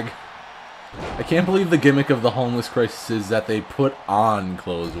bag. I can't believe the gimmick of the Homeless Crisis is that they put on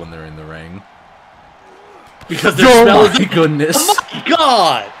clothes when they're in the ring. Because they're my goodness! Oh my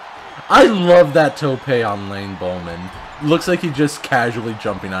god! I love that tope on Lane Bowman. Looks like he's just casually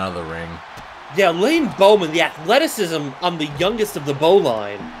jumping out of the ring. Yeah, Lane Bowman, the athleticism on the youngest of the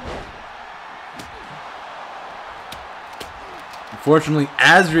Bowline. Unfortunately,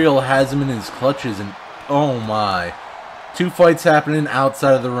 Azrael has him in his clutches, and oh my. 2 fights happening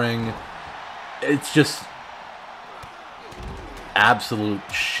outside of the ring. It's just absolute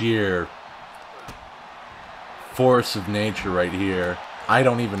sheer force of nature right here. I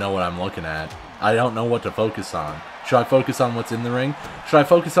don't even know what I'm looking at. I don't know what to focus on. Should I focus on what's in the ring? Should I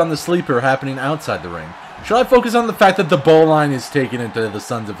focus on the sleeper happening outside the ring? Should I focus on the fact that the Bowline is taking it to the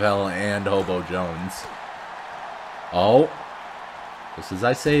Sons of Hell and Hobo Jones? Oh. Just as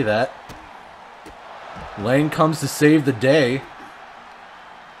I say that, Lane comes to save the day.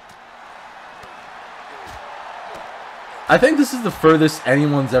 I think this is the furthest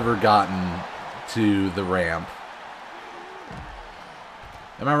anyone's ever gotten to the ramp.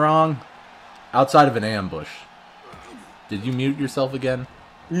 Am I wrong? Outside of an ambush. Did you mute yourself again?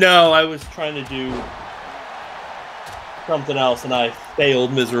 No, I was trying to do something else and I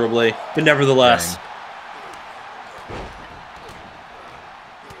failed miserably. But nevertheless. Dang.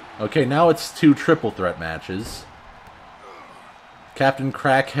 Okay, now it's 2 triple threat matches. Captain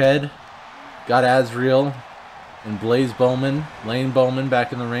Crackhead got Azrael and Blaze Bowman. Lane Bowman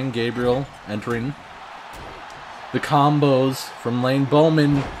back in the ring. Gabriel entering. The combos from Lane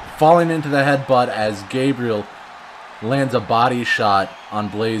Bowman falling into the headbutt as Gabriel lands a body shot on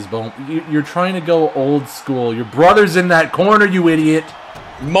Blaze Bowman. You're trying to go old school. Your brother's in that corner, you idiot.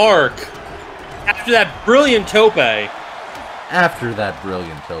 Mark, after that brilliant tope.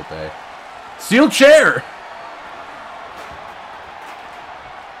 Steel chair!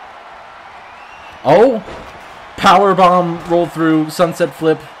 Oh! Powerbomb roll through, sunset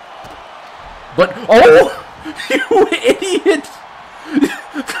flip. But, oh! You idiot!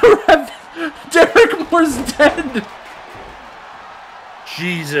 Derek Moore's dead!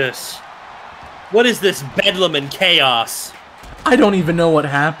 Jesus. What is this bedlam and chaos? I don't even know what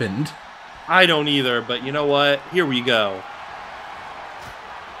happened. I don't either, but you know what? Here we go.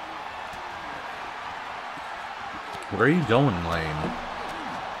 Where are you going, Lane?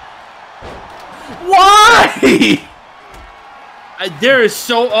 Why? There is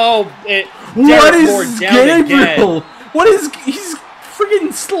so... Oh, what is Gabriel? What is... He's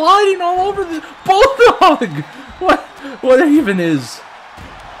freaking sliding all over the bulldog! What even is...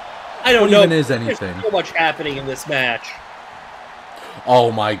 I don't know. What even is anything? There's so much happening in this match.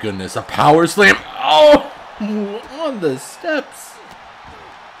 Oh my goodness, a power slam! Oh! On the steps!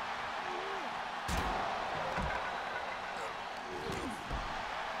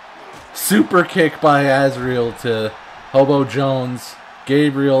 Super kick by Azriel to Hobo Jones.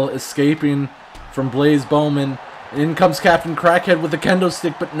 Gabriel escaping from Blaze Bowman. In comes Captain Crackhead with the kendo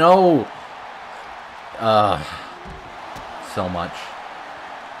stick, but no! So much.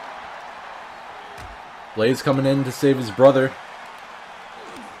 Blaze coming in to save his brother.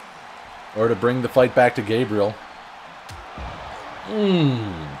 Or to bring the fight back to Gabriel.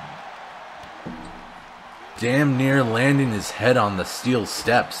 Damn near landing his head on the steel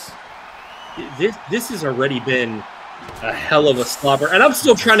steps. This has already been a hell of a slobber. And I'm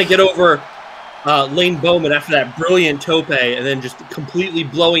still trying to get over Lane Bowman after that brilliant tope and then just completely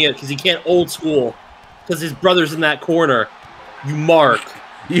blowing it because he can't old school because his brother's in that corner. You mark.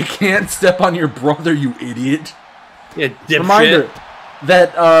 You can't step on your brother, you idiot. Yeah, dipshit. Reminder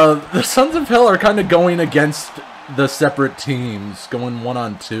that the Sons of Hell are kind of going against the separate teams, going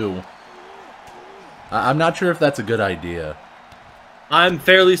 1-on-2. I'm not sure if that's a good idea. I'm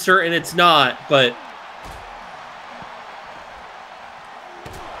fairly certain it's not, but...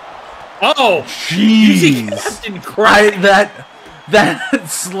 Oh! Jeez! Captain Crack. That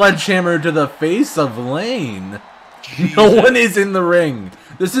sledgehammer to the face of Lane. Jesus. No one is in the ring.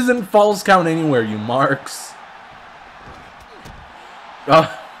 This isn't Falls Count Anywhere, you marks.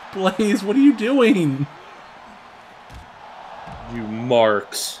 Blaze, what are you doing? You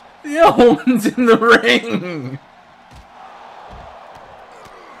marks. No one's in the ring.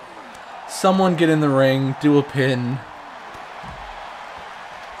 Someone get in the ring, do a pin.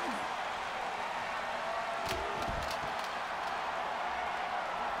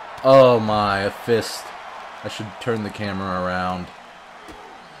 Oh my, a fist. I should turn the camera around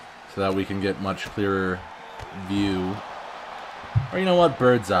so that we can get much clearer view. Or you know what,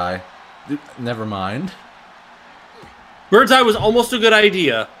 bird's eye. Never mind. Bird's eye was almost a good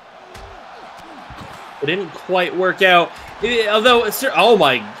idea. It didn't quite work out. Although, oh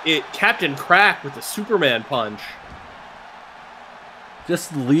my, Captain Crack with the Superman punch.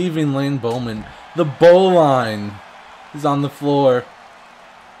 Just leaving Lane Bowman. The Bowline is on the floor.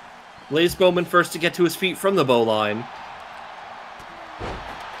 Blaze Bowman first to get to his feet from the Bowline.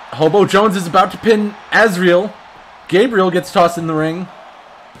 Hobo Jones is about to pin Azriel. Gabriel gets tossed in the ring.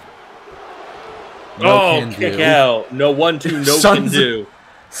 No kick out. No 1-2, no can do.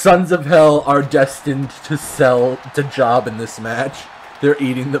 Sons of Hell are destined to job in this match. They're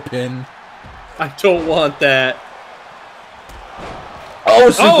eating the pin. I don't want that. Oh,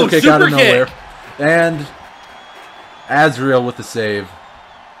 super kick out of nowhere. And Azriel with the save.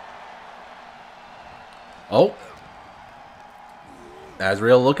 Oh.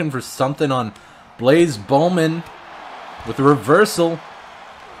 Azriel looking for something on Blaze Bowman with a reversal.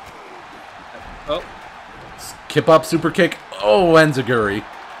 Oh. Kip up, super kick. Oh, Enziguri.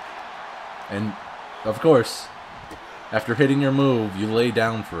 And, of course, after hitting your move, you lay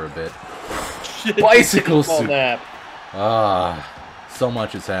down for a bit. Bicycle super. So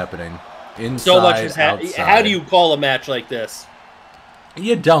much is happening. Inside, so much is happening. How do you call a match like this?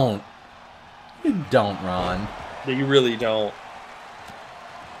 You don't. You don't, Ron. No, you really don't.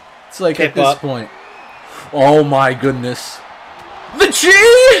 It's like at this point. Oh my goodness. The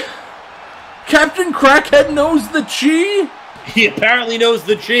Chi! Captain Crackhead knows the Chi? He apparently knows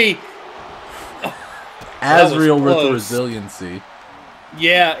the Chi. Azriel with the resiliency.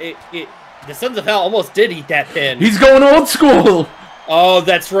 Yeah, the Sons of Hell almost did eat that pin. He's going old school! Oh,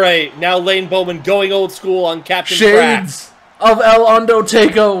 that's right. Now Lane Bowman going old school on Captain Crack. Shades of El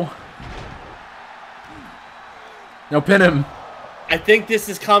Undertaker. Now pin him. I think this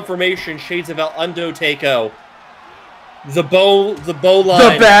is confirmation. Shades of El Undertaker. The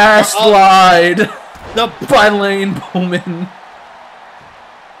Bowline. The bass slide. By Lane Bowman.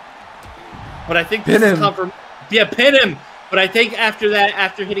 But I think this is confirmation. Yeah, pin him. But I think after that,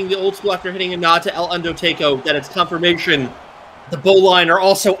 after hitting the old school, after hitting a nod to El Undertaker, that it's confirmation. The Bowline are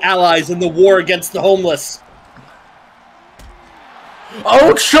also allies in the war against the homeless.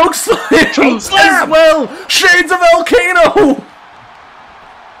 Oh, chokeslam! Chokeslam as well! Shades of El Kano!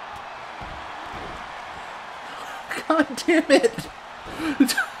 God damn it!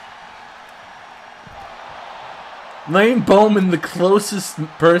 Lane Bowman, the closest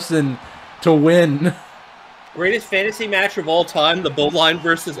person to win. Greatest fantasy match of all time, the Bowline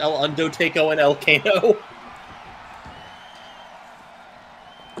versus El Undertaker and El Kano.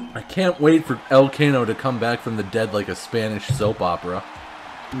 I Can't wait for El Cano to come back from the dead like a Spanish soap opera.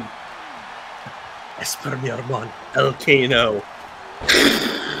 Espera mi hermano, El Cano.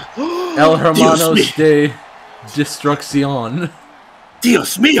 El Hermanos de Destrucción.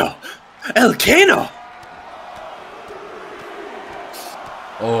 Dios mío, El Cano.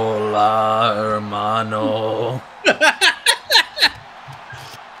 Hola, hermano.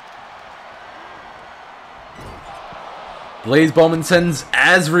 Blaze Bowman sends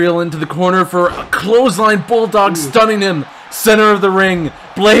Azriel into the corner for a clothesline bulldog, stunning him. Center of the ring.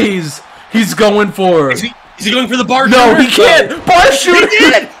 Blaze, he's going for. Is he going for the bar No, shooter? he can't. Bar shooter. He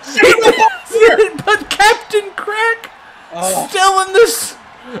did. He did, but Captain Crack still in this.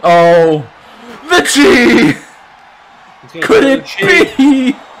 Oh, the G. Could it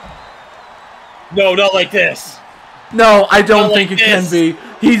be? No, not like this. No, I don't Not think like it can this. be.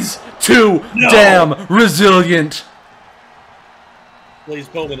 He's too damn resilient. Blaze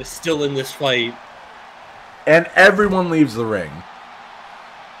Bowman is still in this fight. And everyone leaves the ring.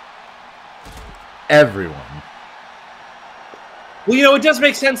 Everyone. Well, you know, it does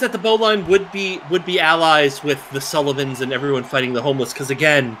make sense that the Bowline would be allies with the Sullivans and everyone fighting the homeless, because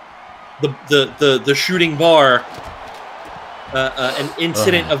again, the shooting bar, an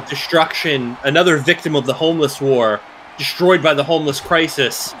incident of destruction, another victim of the homeless war, destroyed by the homeless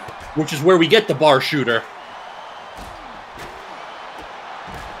crisis, which is where we get the bar shooter.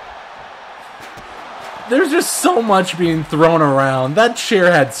 There's just so much being thrown around. That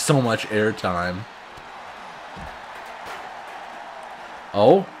chair had so much airtime.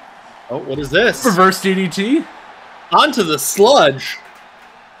 Oh? Oh, what is this? Reverse DDT? Onto the sludge.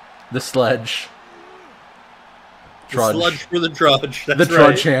 The sledge. The Trudge. sludge for the trudge. That's The right.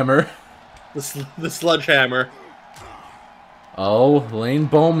 trudge hammer. The sludge hammer. Oh, Lane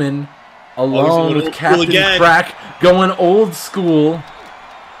Bowman alone going with old Captain school again. Crack going old school.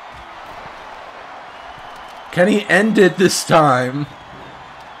 Can he end it this time?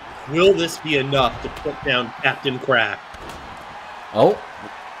 Will this be enough to put down Captain Crack? Oh,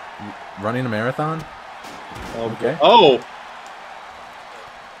 running a marathon? Okay. Oh!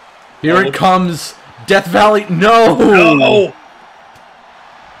 Here it comes. Death Valley. No! No!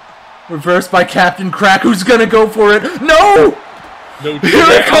 Reversed by Captain Crack, who's gonna go for it. No! No, Here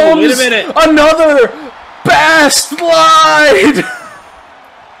it comes! wait a minute! Another Bass Slide!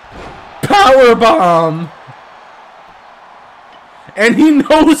 Power bomb! And he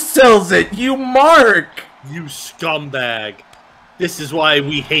no-sells it, you mark! You scumbag. This is why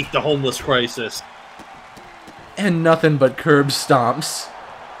we hate the homeless crisis. And nothing but curb stomps.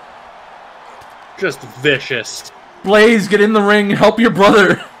 Just vicious. Blaze, get in the ring, help your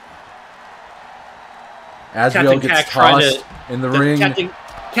brother! Azriel gets tossed in the ring.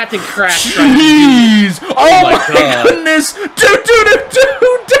 Captain Crack. Jeez! Oh my my God. goodness!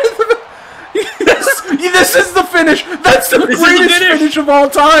 This is the finish! That's the greatest finish of all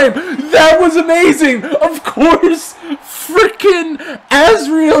time! That was amazing! Of course! Frickin'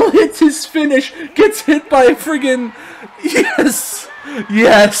 Azriel hits his finish, gets hit by a friggin' yes!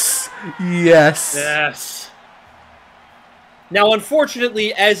 Yes! Yes! Yes. Now,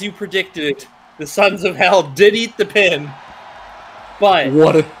 unfortunately, as you predicted, the Sons of Hell did eat the pin. But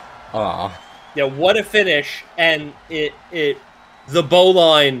What a... Aw. yeah, what a finish! And the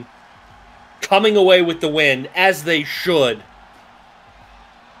Bowline coming away with the win, as they should.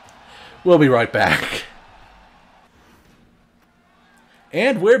 We'll be right back.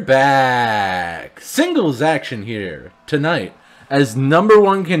 And we're back. Singles action here tonight as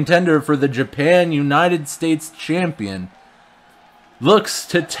 #1 contender for the Japan United States champion looks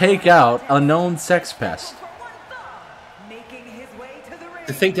to take out a known sex pest. Making his way to the ring.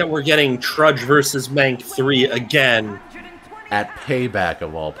 To think that we're getting Trudge versus Mank 3 again. At Payback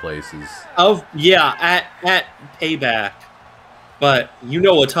of all places. At Payback. But you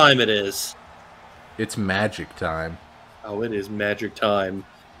know what time it is. It's magic time. Oh, it is magic time.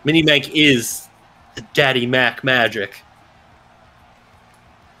 Minimank is the Daddy Mac magic.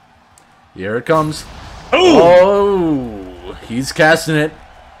 Here it comes. Oh, he's casting it.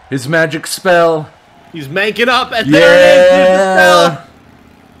 His magic spell. He's manking up, and there it is. There's the spell.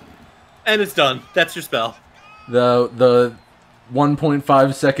 And it's done. That's your spell. The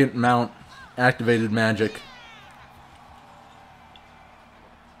 1.5 second mount activated magic.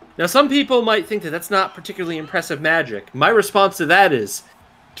 Now, some people might think that that's not particularly impressive magic. My response to that is,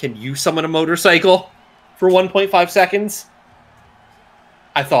 can you summon a motorcycle for 1.5 seconds?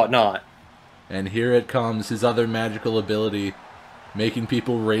 I thought not. And here it comes, his other magical ability, making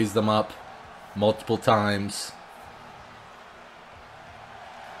people raise them up multiple times.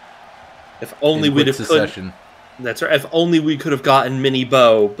 If only in we'd quick have succession. That's right. If only we could have gotten Mini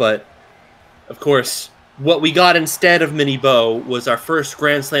Bo, but of course, what we got instead of Mini Bo was our first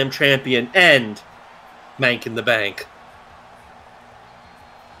Grand Slam champion and Mank in the Bank.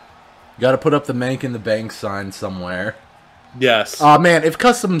 Got to put up the Mank in the Bank sign somewhere. Yes. Man, if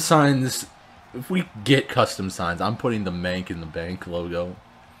we get custom signs, I'm putting the Mank in the Bank logo.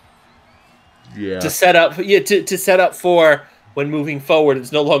 Yeah. To set up for when moving forward,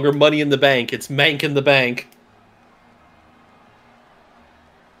 it's no longer Money in the Bank, it's Mank in the Bank.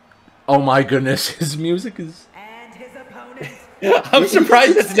 Oh my goodness, his music is... And his opponent. I'm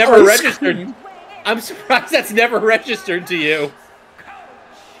surprised that's never registered. I'm surprised that's never registered to you.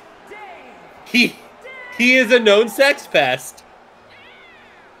 He is a known sex pest.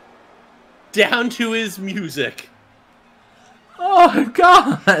 Down to his music. Oh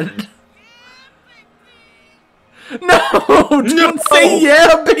God. No, don't say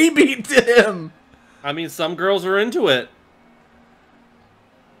yeah, baby, to him. I mean, some girls are into it.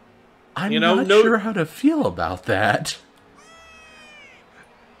 I'm not sure how to feel about that.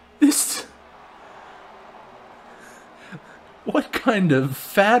 What kind of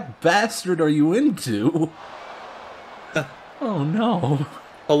fat bastard are you into? Oh no.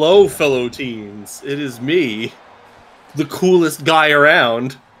 Hello, fellow teens. It is me, the coolest guy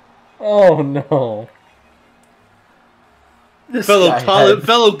around. Oh no. Fellow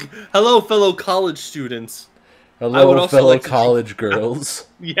college students. Hello, fellow college girls.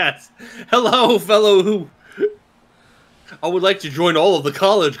 Yes. Hello, fellow who... I would like to join all of the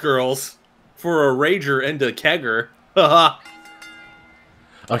college girls for a rager and a kegger. Haha.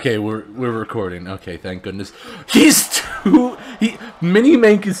 Okay, we're recording. Okay, thank goodness.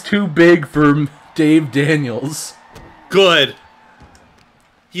 Minimank is too big for Dave Daniels. Good.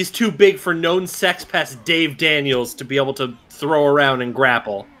 He's too big for known sex pest Dave Daniels to be able to throw around and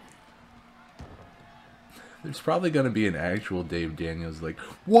grapple. There's probably going to be an actual Dave Daniels like,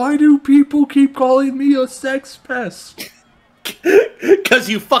 why do people keep calling me a sex pest? Because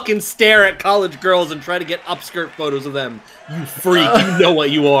you fucking stare at college girls and try to get upskirt photos of them. You freak. You know what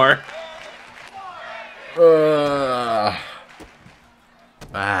you are.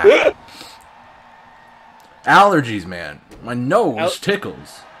 Allergies, man. My nose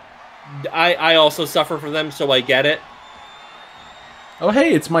tickles. I also suffer from them, so I get it. Oh,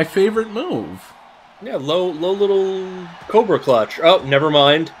 hey, it's my favorite move. Yeah, low little Cobra Clutch. Oh, never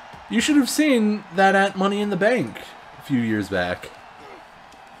mind. You should have seen that at Money in the Bank a few years back.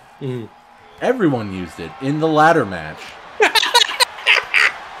 Mm. Everyone used it in the ladder match.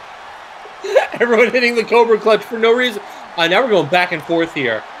 Everyone hitting the Cobra Clutch for no reason. Now we're going back and forth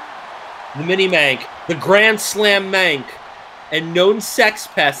here. The Minimank, the Grand Slam Mank, and known sex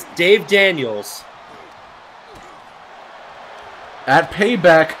pest Dave Daniels. At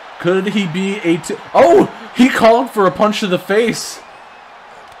Payback, could he be a... Oh! He called for a punch to the face!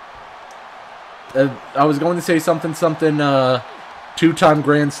 I was going to say something, two-time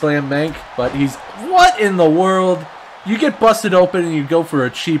Grand Slam Mank, but he's... What in the world? You get busted open and you go for a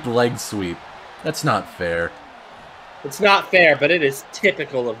cheap leg sweep. That's not fair. It's not fair, but it is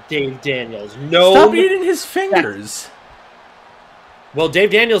typical of Dave Daniels. No. Stop eating his fingers! Well,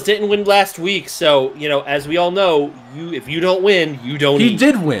 Dave Daniels didn't win last week, so, you know, as we all know, if you don't win, you don't eat. He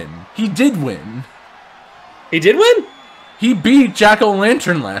did win. He did win. He did win? He beat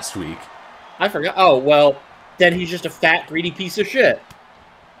Jack-O-Lantern last week. I forgot. Oh, well, then he's just a fat, greedy piece of shit.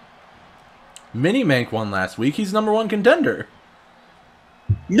 Minimank won last week. He's #1 contender.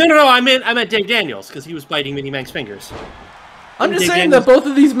 No, I meant Dave Daniels, because he was biting Minimank's fingers. I'm just saying that both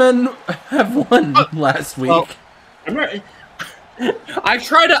of these men have won last week. Well, I'm not... I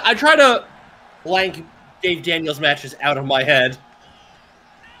try to blank Dave Daniels matches out of my head.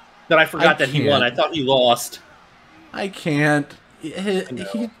 That I forgot that he won. I thought he lost. I can't.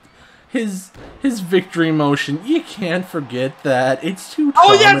 His victory motion. You can't forget that. It's too traumatizing.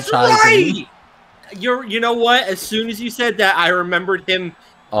 Oh, that's right. You know what? As soon as you said that, I remembered him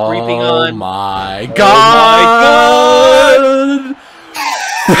creeping on. Oh my God!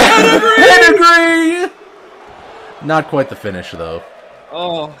 Pedigree! Not quite the finish, though.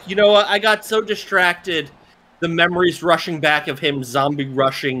 Oh, you know what? I got so distracted. The memories rushing back of him zombie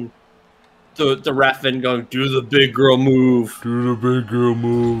rushing the ref and going, do the big girl move. Do the big girl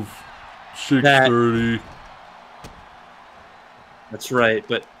move. 6:30. That's right,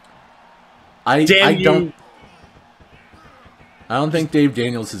 but I don't think Dave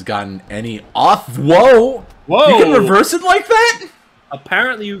Daniels has gotten any off. Whoa! You can reverse it like that?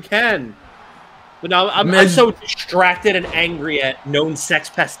 Apparently you can. But now I'm so distracted and angry at known sex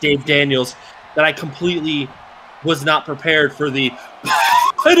pest Dave Daniels that I completely was not prepared for the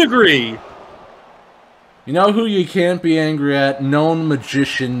pedigree. You know who you can't be angry at? Known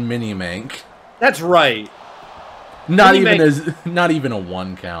magician Minimank. That's right. Not even a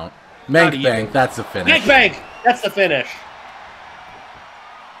 1 count. Mank Bank, even. that's the finish. Mank Bank, that's the finish.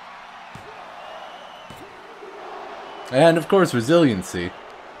 And of course, resiliency.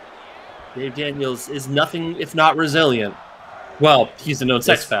 Dave Daniels is nothing if not resilient. Well, he's a known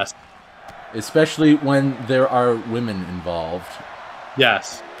sex pest. Especially when there are women involved.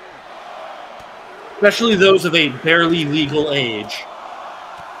 Yes. Especially those of a barely legal age.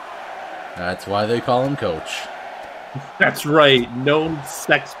 That's why they call him Coach. That's right, known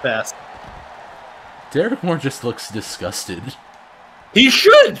sex pest. Derek Moore just looks disgusted. He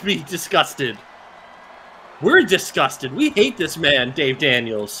should be disgusted. We're disgusted. We hate this man, Dave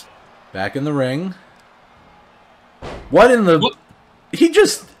Daniels. Back in the ring. What in the... What? He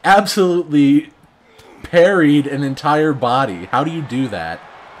just absolutely parried an entire body. How do you do that?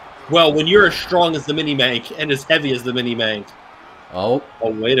 Well, when you're as strong as the Minimank and as heavy as the Minimank. Oh,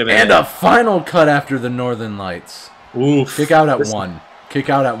 wait a minute. And a final cut after the Northern Lights. Oof. Kick out at 1. Kick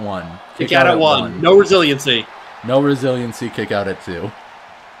out at 1. Kick out at 1. No resiliency. No resiliency. Kick out at 2.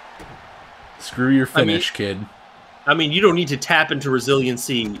 Screw your finish, kid. I mean, you don't need to tap into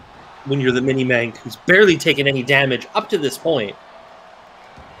resiliency when you're the Minimank, who's barely taken any damage up to this point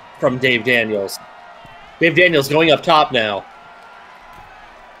from Dave Daniels. Dave Daniels going up top now.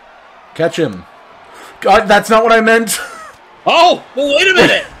 Catch him. God, that's not what I meant. Oh, well, wait a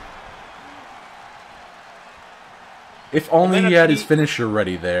minute. If only he had his finisher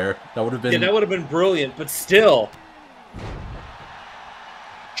ready there. That would have been... Yeah, that would have been brilliant, but still.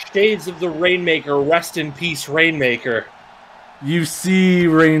 Shades of the Rainmaker, rest in peace, Rainmaker. You see,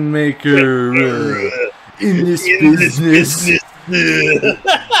 Rainmaker, in this business.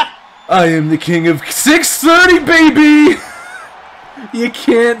 I am the king of 630, baby! You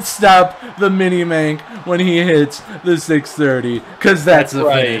can't stop the Minimank when he hits the 630, because that's the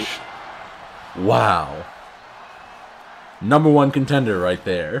finish. Wow. #1 contender right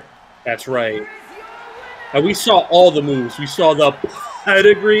there. That's right. And we saw all the moves. We saw the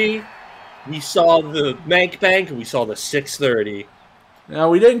pedigree, we saw the Mank Bank, and we saw the 630. Now,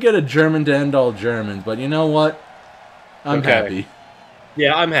 we didn't get a German to end all Germans, but you know what? I'm happy.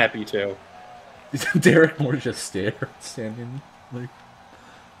 Yeah, I'm happy too. Derek Moore just standing like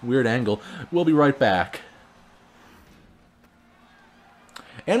weird angle. We'll be right back.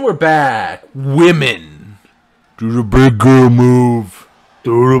 And we're back. Women. Do the big girl move.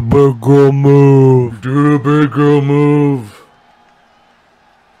 Do the big girl move. Do the big girl move.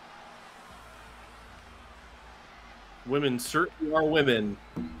 Women certainly are women.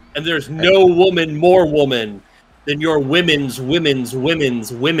 And there's no woman more woman than your women's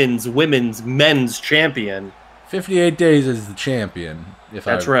men's champion. 58 days as the champion, if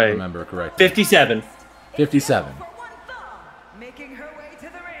I remember correctly. 57. 57. Making her way to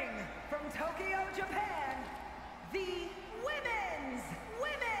the ring from Tokyo, Japan, the women's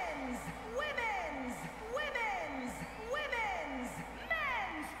men's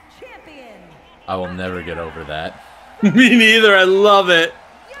champion. I will never get over that. Me neither, I love it.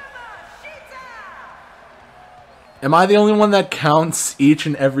 Am I the only one that counts each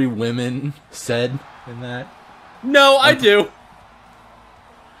and every women said in that? No, I do.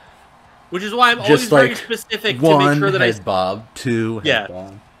 Which is why I'm always very specific to make sure that head bob, 2 head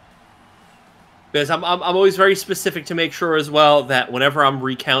bob. Because I'm always very specific to make sure as well that whenever I'm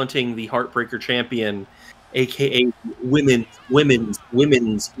recounting the Heartbreaker champion, aka women's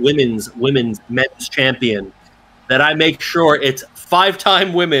men's champion, that I make sure it's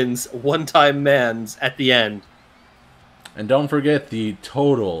 5-time women's, 1-time men's at the end. And don't forget the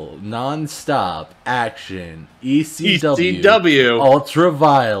total, non-stop action, ECW,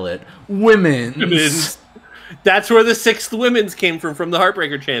 Ultraviolet, women's. That's where the 6th women's came from the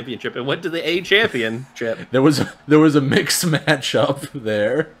Heartbreaker Championship. It went to the A Championship. There was a mixed matchup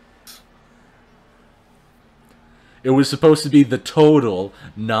there. It was supposed to be the total,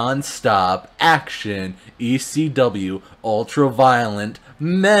 non-stop action, ECW, Ultraviolet,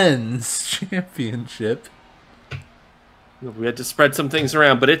 men's championship. We had to spread some things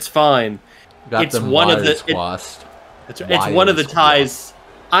around, but it's fine. It's one of the ties.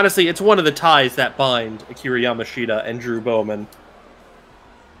 Honestly, it's one of the ties that bind Akira Yamashita and Drew Bowman.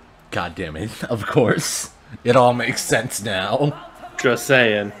 God damn it! Of course, it all makes sense now. Just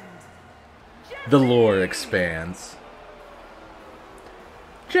saying. The lore expands.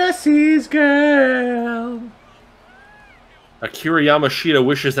 Jesse's girl. Akira Yamashita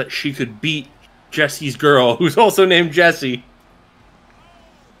wishes that she could beat Jesse's girl, who's also named Jessie.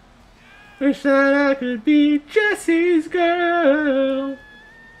 Wish that I could be Jesse's girl.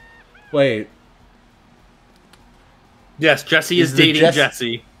 Wait. Yes, Jessie is dating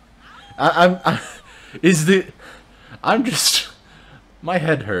Jessie. I'm just... My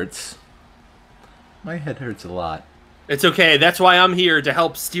head hurts. My head hurts a lot. It's okay. That's why I'm here, to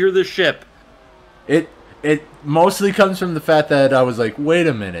help steer the ship. It mostly comes from the fact that I was like, wait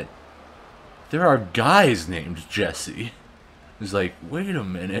a minute. There are guys named Jessie. It's like, wait a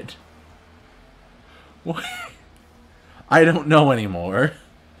minute. What? I don't know anymore.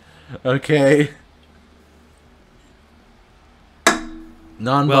 Okay.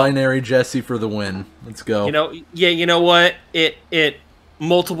 Non-binary Jessie for the win. Let's go. You know what?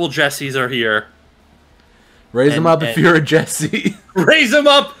 Multiple Jessies are here. Raise them up if you're a Jessie. Raise them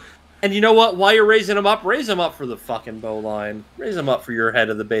up! And you know what? While you're raising them up for the fucking Bowline. Raise them up for your head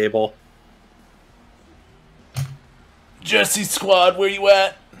of the Babel. Jessie squad, where you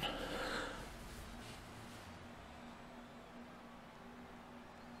at?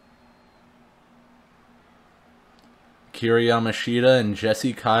 Akira Yamashit and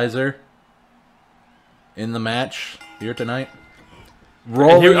Jessie Kaizer in the match here tonight.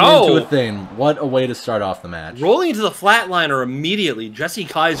 Rolling into a thing. What a way to start off the match. Rolling into the flatliner immediately. Jessie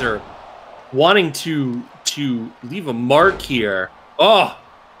Kaizer wanting to leave a mark here. Oh,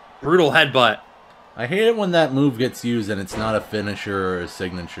 brutal headbutt. I hate it when that move gets used and it's not a finisher or a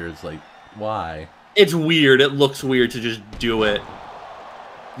signature. It's like, why? It's weird. It looks weird to just do it.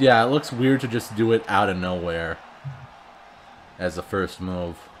 Yeah, it looks weird to just do it out of nowhere as the first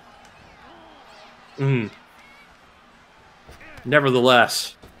move.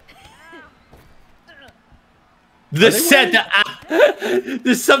 Nevertheless, there's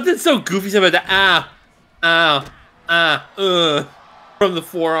something so goofy about the from the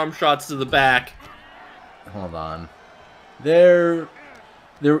forearm shots to the back. Hold on, they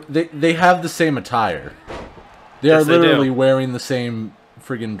have the same attire. They are literally wearing the same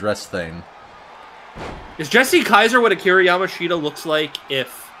friggin' dress thing. Is Jessie Kaizer what Akira Yamashita looks like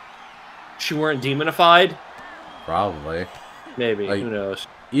if she weren't demonified? Probably. Maybe. Like, who knows?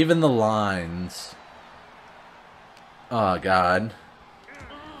 Even the lines. Oh, God.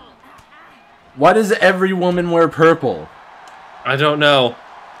 Why does every woman wear purple? I don't know.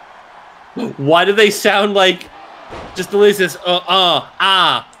 Why do they sound like just the way it says, ow.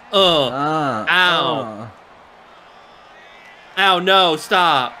 Ow, no,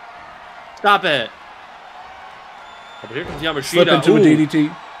 stop. Stop it. Oh, but here comes Yamashita. Slip into a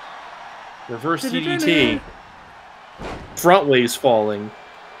DDT. Reverse DDT. Front ways falling.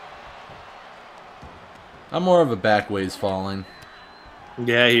 I'm more of a back ways falling.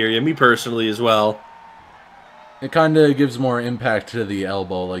 Yeah, I hear you. Me personally as well. It kind of gives more impact to the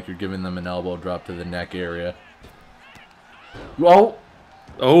elbow, like you're giving them an elbow drop to the neck area. Whoa!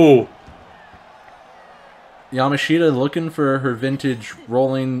 Oh! Yamashita looking for her vintage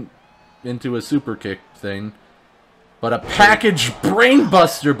rolling into a super kick thing. But a package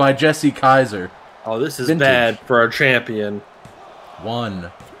brainbuster by Jessie Kaizer. Oh, this is bad for our champion.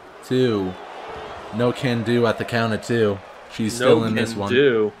 1, 2. No can do at the count of 2. She's still in this one.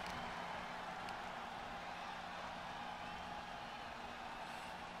 Do.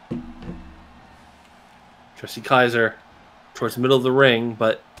 Jessie Kaizer towards the middle of the ring,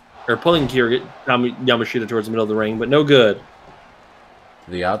 but pulling Yamashita towards the middle of the ring, but no good.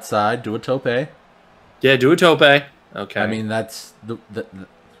 To the outside, do a tope. Yeah, do a tope. Okay. I mean, that's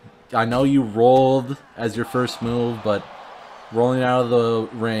I know you rolled as your first move, but rolling out of the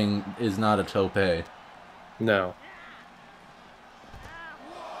ring is not a tope. No.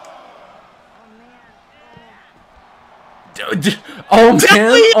 Oh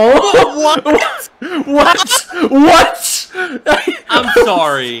man! Oh what? What? I'm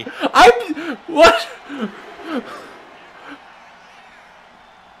sorry. What?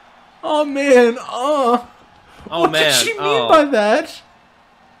 Oh man! Oh. Oh what man! What did she mean by that?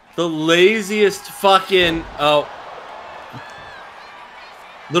 The laziest fucking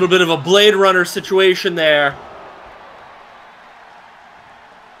little bit of a Blade Runner situation there.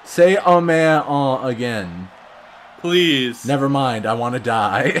 Say oh man again. Please. Never mind, I want to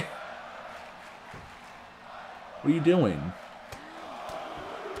die. What are you doing?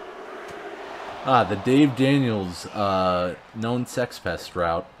 Ah, the Dave Daniels known sex pest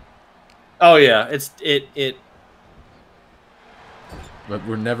route. Oh yeah, it But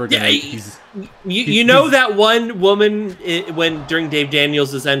we're never gonna. Yeah, you know that one woman when during Dave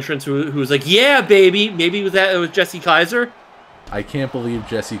Daniels' entrance who was like, "Yeah, baby," maybe it was Jessie Kaizer. I can't believe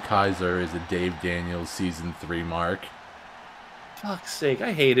Jessie Kaizer is a Dave Daniels season 3 mark. Fuck's sake,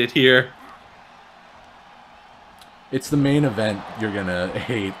 I hate it here. It's the main event you're gonna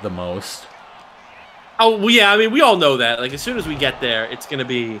hate the most. Oh well, yeah, I mean we all know that. Like as soon as we get there, it's gonna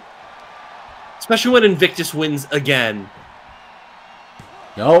be Especially when Invictus wins again.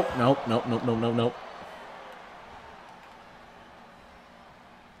 Nope.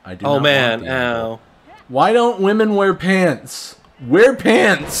 I do Oh not man, want the elbow. ow. Why don't women wear pants? Wear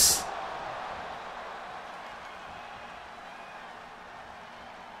pants!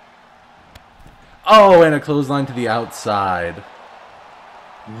 Oh, and a clothesline to the outside.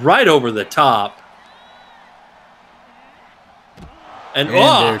 Right over the top. And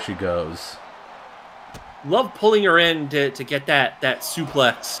there she goes. Love pulling her in to get that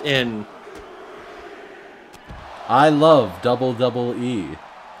suplex in. I love double E.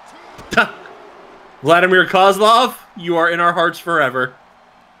 Vladimir Kozlov, you are in our hearts forever.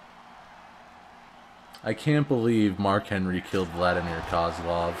 I can't believe Mark Henry killed Vladimir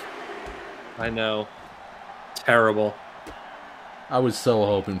Kozlov. I know. Terrible. I was so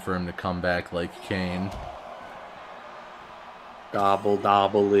hoping for him to come back like Kane.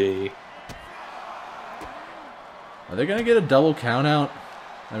 Gobble-dobble-y. Are they going to get a double count out?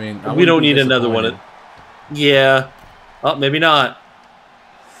 I mean, we don't need another one. Yeah. Oh, maybe not.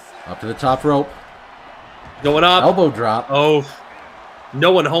 Up to the top rope. Going up. Elbow drop. Oh.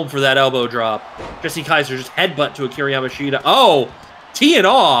 No one home for that elbow drop. Jessie Kaizer just headbutt to Akira Yamashita. Oh! Teeing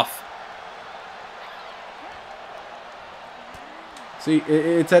off. See,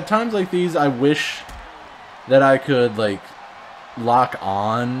 it's at times like these I wish that I could, like, lock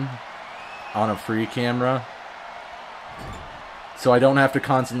on a free camera. So I don't have to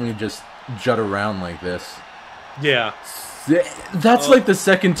constantly just jut around like this. Yeah. That's like the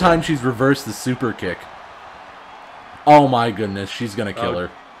second time she's reversed the super kick. Oh my goodness, she's gonna kill her.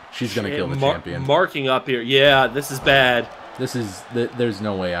 She's gonna kill the champion. Marking up here. Yeah, this is bad. There's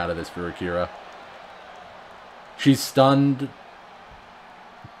no way out of this for Akira. She's stunned.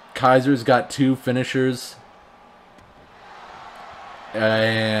 Kaizer's got 2 finishers.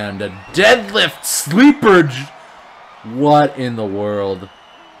 And a deadlift sleeper. What in the world?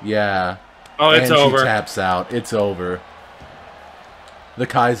 Yeah. Oh, it's over. She taps out. It's over. The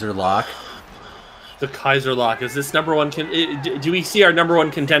Kaizer lock. The Kaizer lock. Is this number one? Do we see our number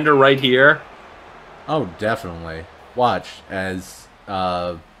one contender right here? Oh, definitely. Watch as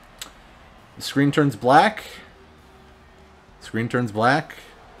the screen turns black. Screen turns black.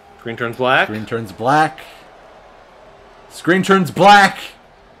 Screen turns black. Screen turns black. Screen turns black.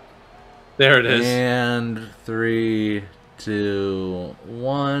 There it is. And 3, 2,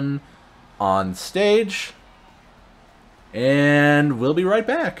 1 on stage. And we'll be right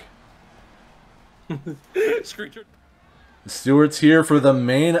back. Stuarts here for the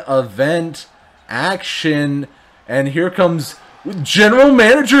main event action. And here comes General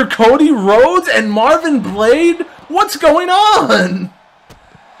Manager Cody Rhodes and Marvin Blade. What's going on?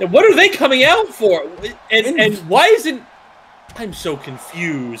 And what are they coming out for? And why isn't... I'm so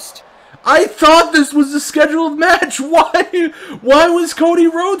confused. I thought this was a scheduled match. Why was Cody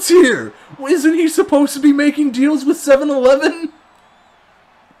Rhodes here? Isn't he supposed to be making deals with 7-Eleven?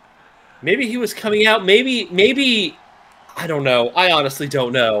 Maybe he was coming out. Maybe I don't know. I honestly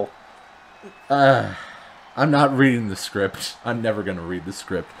don't know. I'm not reading the script. I'm never going to read the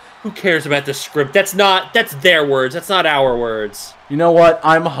script. Who cares about the script? That's their words. That's not our words. You know what?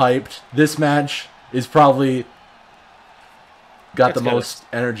 I'm hyped. This match is probably got the most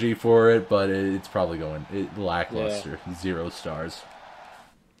energy for it, but it's probably going lackluster. Yeah. 0 stars.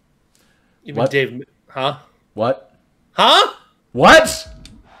 Even what? Dave, huh? What? Huh? What?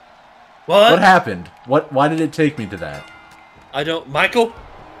 What? What happened? Why did it take me to that? I don't... Michael?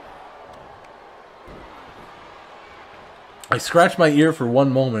 I scratched my ear for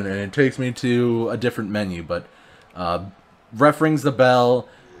one moment, and it takes me to a different menu, but ref rings the bell.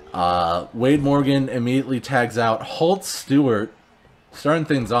 Wade Morgan immediately tags out Holt Stewart, starting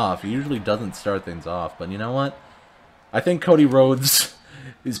things off. He usually doesn't start things off, but you know what? I think Cody Rhodes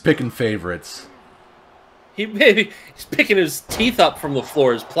is picking favorites. He's picking his teeth up from the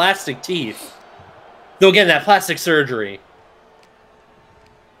floor, his plastic teeth. Though again, that plastic surgery.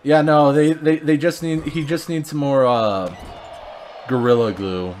 Yeah, no, he just needs some more Gorilla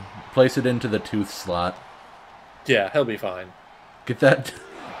Glue. Place it into the tooth slot. Yeah, he'll be fine. Get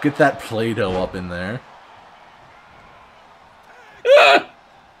that Play-Doh up in there.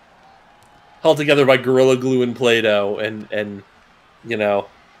 Held together by Gorilla Glue and Play-Doh, and you know.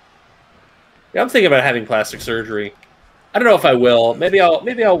 Yeah, I'm thinking about having plastic surgery. I don't know if I will. Maybe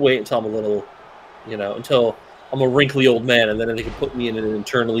I'll wait until I'm a little, until I'm a wrinkly old man, and then they can put me in an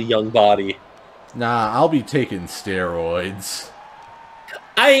internally young body. Nah, I'll be taking steroids.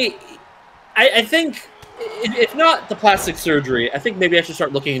 I think, if not the plastic surgery, I think maybe I should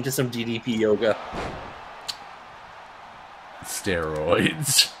start looking into some DDP yoga.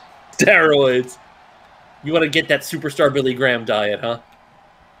 Steroids. Steroids. You want to get that superstar Billy Graham diet, huh?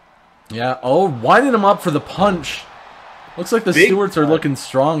 Yeah. Oh, winding him up for the punch. Looks like the Big Stuarts are looking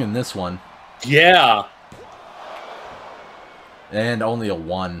strong in this one. Yeah. And only a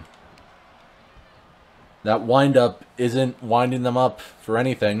 1. That wind-up isn't winding them up for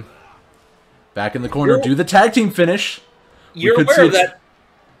anything. Back in the corner, do the tag team finish. You're aware of that.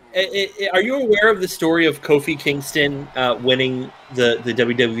 Are you aware of the story of Kofi Kingston winning the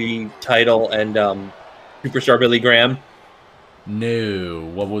WWE title and superstar Billy Graham? No.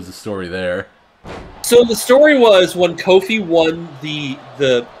 What was the story there? So the story was when Kofi won the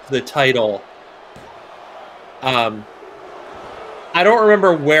title. I don't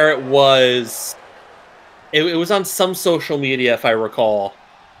remember where it was. It was on some social media, if I recall.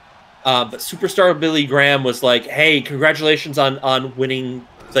 But superstar Billy Graham was like, "Hey, congratulations on winning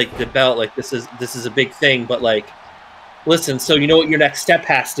like the belt. Like this is a big thing. But like, listen. So you know what your next step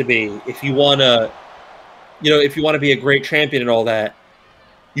has to be if you wanna, if you want to be a great champion and all that,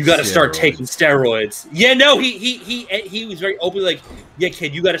 you got to start taking steroids." Yeah, no, he was very open. Like, yeah,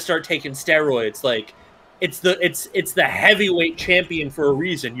 kid, you got to start taking steroids. Like, it's the heavyweight champion for a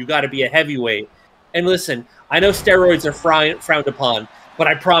reason. You got to be a heavyweight. And listen, I know steroids are frowned upon, but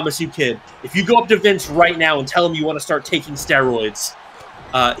I promise you, kid, if you go up to Vince right now and tell him you want to start taking steroids,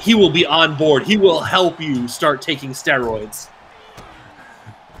 he will be on board. He will help you start taking steroids.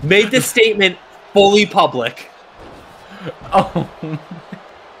 Made this statement fully public. Oh.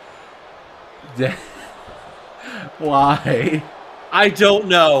 Why? I don't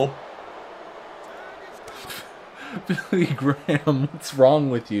know. Billy Graham, what's wrong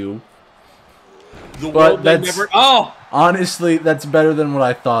with you? The world will never... Oh! Honestly, that's better than what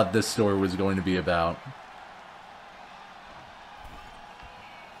I thought this story was going to be about.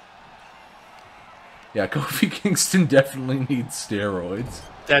 Yeah, Kofi Kingston definitely needs steroids.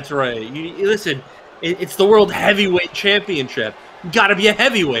 That's right. Listen, it's the World Heavyweight Championship. You gotta be a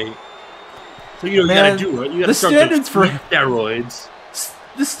heavyweight. So you gotta do it. You gotta start standards for steroids.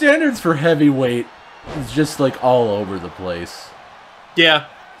 The standards for heavyweight is just like all over the place. Yeah.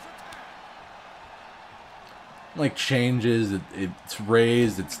 Like changes, it's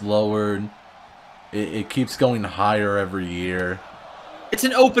raised, it's lowered. It keeps going higher every year. It's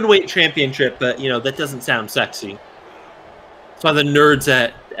an open weight championship, but that doesn't sound sexy. That's why the nerds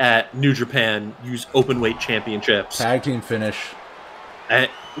at New Japan use open weight championships. Tag team finish.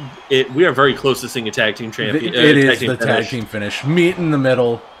 We are very close to seeing a tag team champion. It is the tag team finish. Meet in the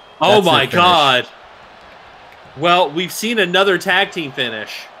middle. Oh my god! Well, we've seen another tag team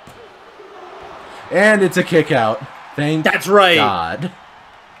finish. And it's a kick out. That's right. God.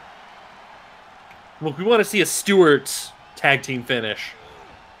 Look, we want to see a Stuarts tag team finish.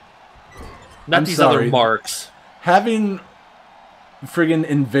 Not these other marks. Having friggin'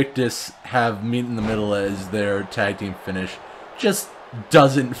 Invictus have Meet in the Middle as their tag team finish just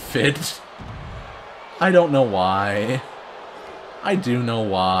doesn't fit. I don't know why. I do know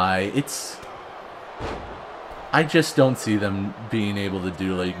why. I just don't see them being able to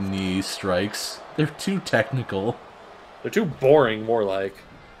do, like, knee strikes. They're too technical. They're too boring, more like.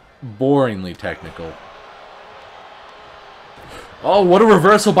 Boringly technical. Oh, what a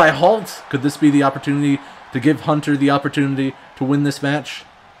reversal by Halt! Could this be the opportunity to give Hunter the opportunity to win this match?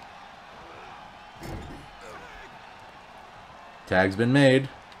 Tag's been made.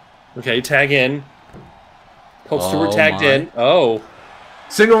 Okay, tag in. Colt Stewart tagged in. Oh.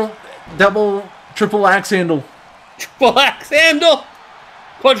 Single, double, triple axe handle. Triple axe handle!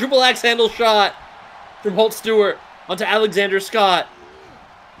 Quadruple axe handle shot from Holt Stewart onto Alexander Scott.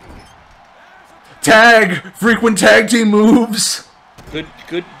 Tag! Frequent tag team moves! Good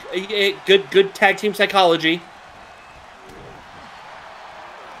tag team psychology.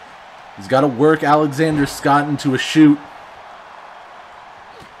 He's got to work Alexander Scott into a shoot.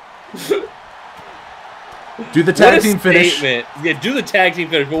 Do the tag team finish. Statement. Yeah, do the tag team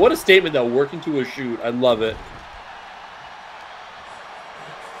finish. But what a statement, though. Working to a shoot. I love it.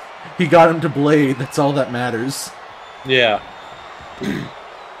 He got him to Blade. That's all that matters. Yeah.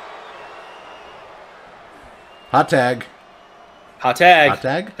 Hot tag. Hot tag. Hot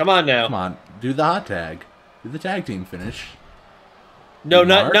tag? Come on now. Come on. Do the hot tag. Do the tag team finish. No,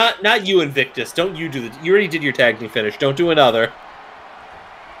 not you, Invictus. Don't you do the... You already did your tag team finish. Don't do another.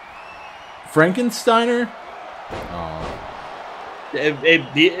 Frankensteiner? Oh.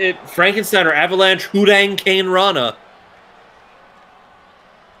 Frankensteiner, Avalanche, Hudang, Kane, Rana.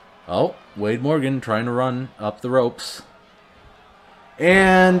 Oh, Wade Morgan trying to run up the ropes.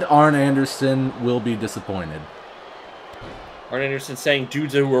 And Arn Anderson will be disappointed. Arn Anderson saying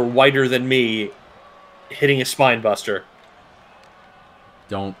dudes who are whiter than me hitting a spine buster.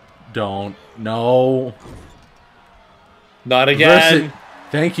 Don't Don't. No. Not Reverse again. it.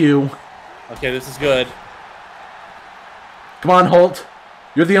 Thank you. Okay, this is good. Come on, Holt.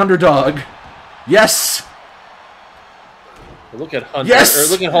 You're the underdog. Yes. Look at Hunter. Yes!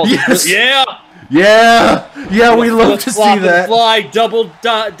 Or look at Holt. Yes! Yeah! Yeah. Yeah, we love to see that. Fly, double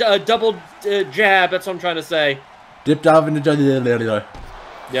jab. That's what I'm trying to say. Dip dive into...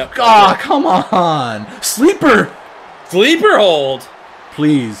 Yep. Ah, come on. Sleeper. Sleeper hold.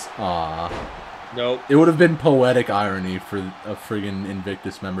 Please. Aw. Nope. It would have been poetic irony for a friggin'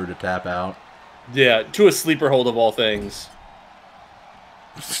 Invictus member to tap out. Yeah, to a sleeper hold of all things.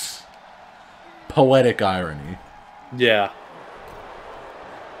 Poetic irony. Yeah.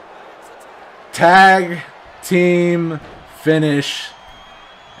 Tag team finish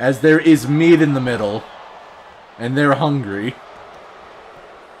as there is meat in the middle and they're hungry.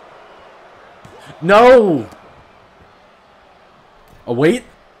 No! Oh, wait.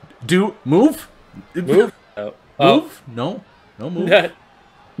 Move? Move? Oh. Move? No. No move.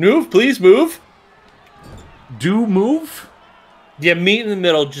 Move, please move. Do move? Yeah, meat in the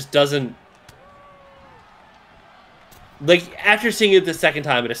middle just doesn't... Like, after seeing it the second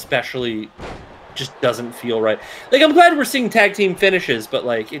time, it especially just doesn't feel right. Like, I'm glad we're seeing tag team finishes, but,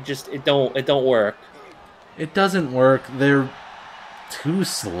 like, it don't work. It doesn't work. They're too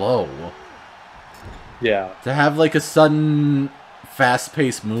slow. Yeah. To have, like, a sudden,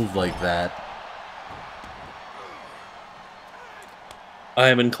 fast-paced move like that. I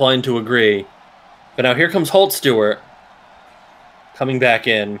am inclined to agree. But now here comes Holt Stewart. Coming back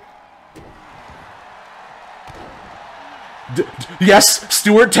in. Yes!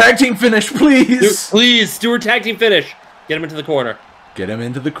 Stewart tag team finish, please! Please, Stewart tag team finish. Get him into the corner. Get him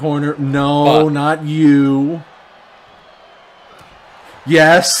into the corner. No, not you.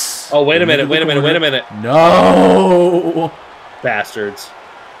 Yes! Oh, wait a minute, wait a minute. No! Bastards.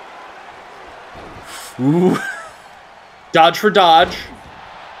 Ooh. Dodge for dodge.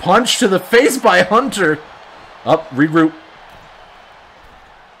 Punch to the face by Hunter. Up, regroup.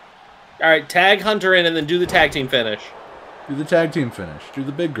 Alright, tag Hunter in and then do the tag team finish. Do the tag team finish. Do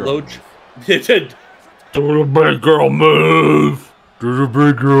the big girl move. Do Do the big girl move. Do the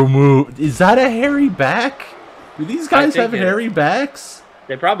big girl move. Is that a hairy back? Do these guys have hairy backs?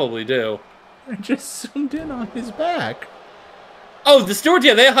 They probably do. I just zoomed in on his back. Oh, the Stuarts,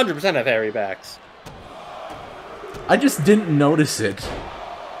 yeah, they 100% have hairy backs. I just didn't notice it.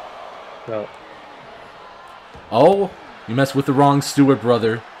 No. Oh, you messed with the wrong Stewart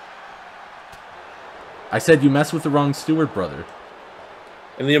brother. I said you messed with the wrong Stewart brother.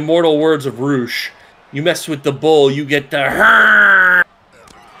 In the immortal words of Roosh, you mess with the bull, you get the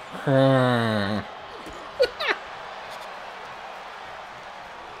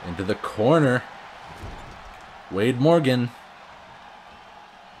Into the corner. Wade Morgan.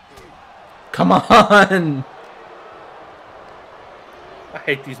 Come on! I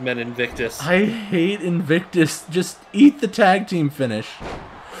hate these men Invictus. I hate Invictus. Just eat the tag team finish.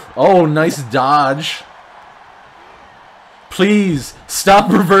 Oh, nice dodge. Please,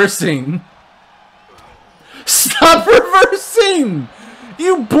 stop reversing. Stop reversing!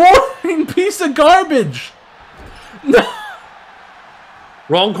 You boring piece of garbage! No.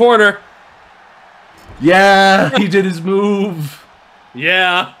 Wrong corner. Yeah, he did his move.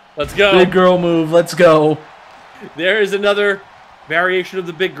 Yeah, let's go. Big girl move, let's go. There is another variation of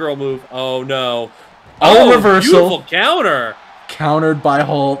the big girl move. Oh, no. Oh, reversal. Beautiful counter. Countered by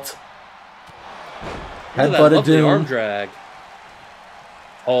Holt. Look at that Headbutt of lovely doom. arm drag.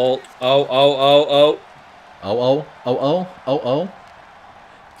 Holt. Oh. Oh.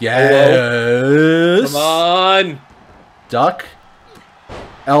 Yes. Come on. Duck.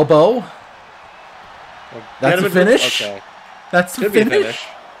 Elbow. That's the finish? Okay. That's the Could be a finish?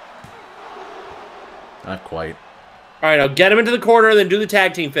 Not quite. All right, now get him into the corner, then do the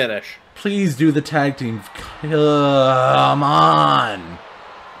tag team finish. Please do the tag team. Come on.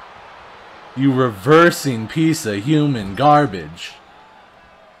 You reversing piece of human garbage.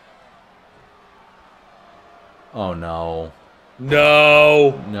 Oh, no.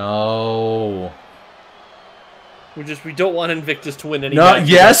 No. No. We don't want Invictus to win any No, matches.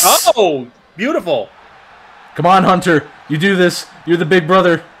 yes. Oh, beautiful. Come on, Hunter. You do this. You're the big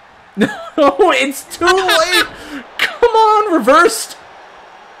brother. No, it's too late. Come on, reversed.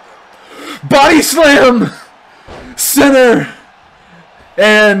 Body slam. Center.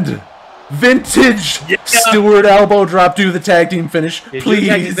 And vintage Stewart elbow drop. Do the tag team finish, Yeah, please. do the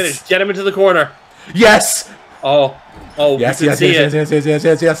tag team finish. Get him into the corner. Yes. Oh, Yes.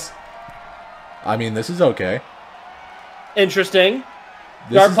 I mean, this is okay. Interesting.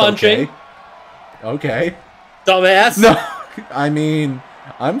 This Start is punching. Okay. Dumbass. No, I mean,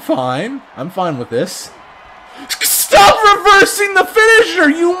 I'm fine. I'm fine with this. Stop reversing the finisher,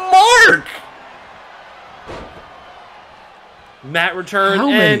 you mark! Mat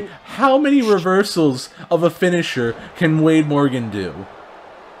return How many reversals of a finisher can Wade Morgan do?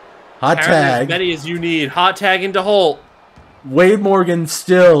 Hot tag. As many as you need. Hot tag into Holt. Wade Morgan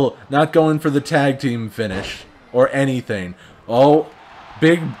still not going for the tag team finish or anything. Oh,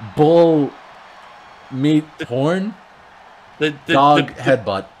 big bull meat horn? The dog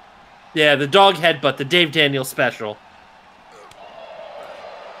headbutt. Yeah, the dog headbutt, the Dave Daniels special.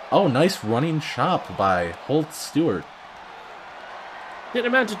 Oh, nice running chop by Holt Stewart. Didn't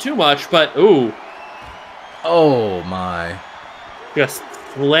amount to too much, but ooh. Oh my. Just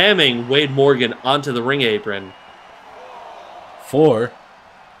slamming Wade Morgan onto the ring apron. 4.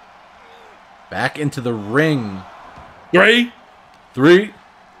 Back into the ring. 3.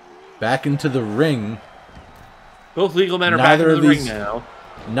 Back into the ring. Both legal men are back in the ring now.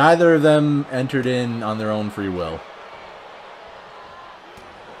 Neither of them entered in on their own free will.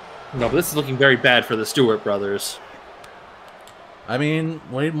 No, but this is looking very bad for the Stewart brothers. I mean,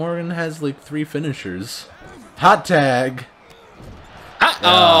 Wade Morgan has like 3 finishers. Hot tag.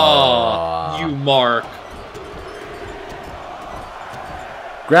 Oh, you mark.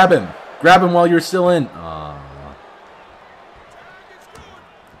 Grab him. Grab him while you're still in.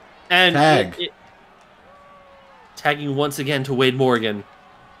 And tag. Tagging once again to Wade Morgan.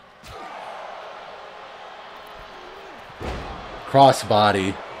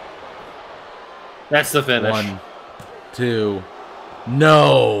 Crossbody. That's the finish. 1, 2.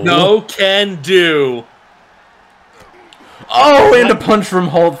 No. No can do. Oh, and a punch from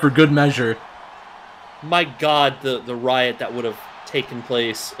Holt for good measure. My God, the riot that would have taken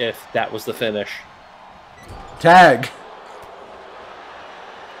place if that was the finish. Tag.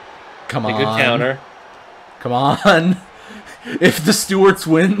 Come on. A good counter. Come on. If the Stuarts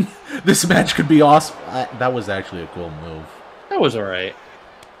win, this match could be awesome. That was actually a cool move. That was alright.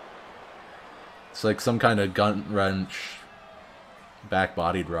 It's like some kind of gun wrench back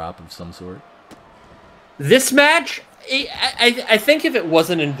body drop of some sort. This match, I think if it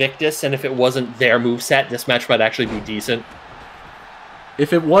wasn't Invictus and if it wasn't their moveset, this match might actually be decent.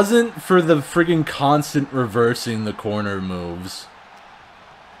 If it wasn't for the friggin' constant reversing the corner moves,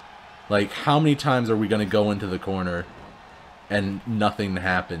 like, how many times are we going to go into the corner and nothing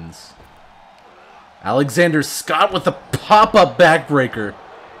happens? Alexander Scott with the pop-up backbreaker.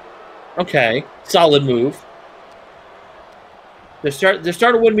 Okay, solid move. They're starting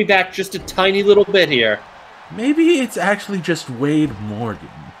to win me back just a tiny little bit here. Maybe it's actually just Wade Morgan.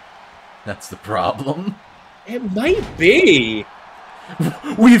 That's the problem. It might be.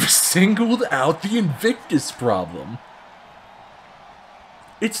 We've singled out the Invictus problem.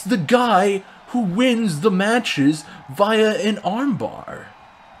 It's the guy who wins the matches via an armbar.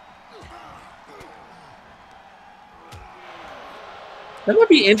 That would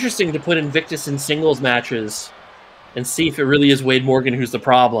be interesting to put Invictus in singles matches and see if it really is Wade Morgan who's the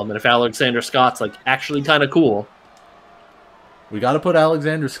problem and if Alexander Scott's like actually kind of cool. We got to put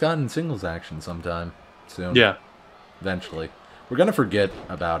Alexander Scott in singles action sometime soon. Yeah. Eventually. We're going to forget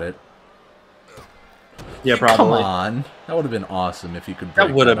about it. Yeah, probably. Come on. That would have been awesome if you could break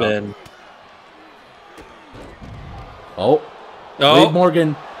that would have up. been. Oh. Wade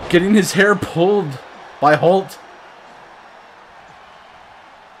Morgan getting his hair pulled by Holt.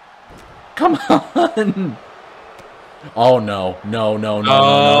 Come on. Oh no. No.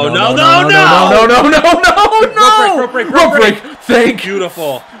 Rope break. Thank you.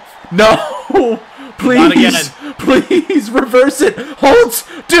 Beautiful. No. Please reverse it. Holt,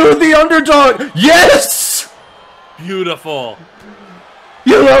 do the underdog. Yes. Beautiful.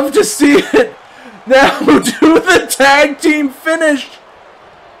 You love to see it. Now do the tag team finish.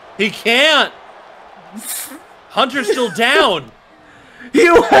 He can't. Hunter's still down.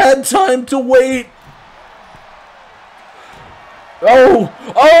 You had time to wait. Oh,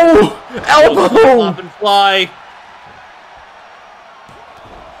 elbow. Flop and fly.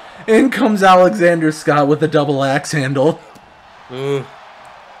 In comes Alexander Scott with a double axe handle.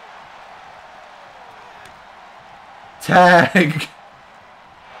 Tag.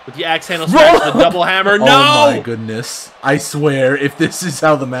 With the axe handle smash, the double hammer. No! Oh my goodness. I swear, if this is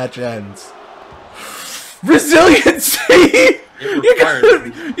how the match ends. Resiliency!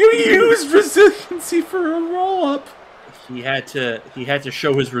 You used resiliency for a roll-up. He had to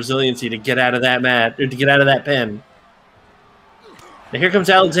show his resiliency to get out of that mat, or to get out of that pin. Now here comes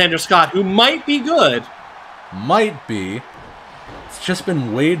Alexander Scott, who might be good. Might be. It's just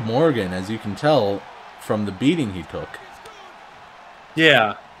been Wade Morgan, as you can tell from the beating he took.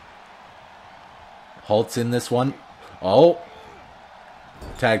 Yeah. Holt's in this one. Oh.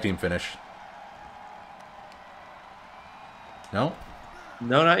 tag team finish. No?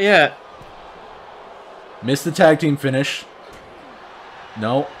 No, not yet. Missed the tag team finish.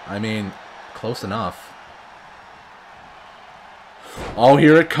 No, I mean, close enough. Oh,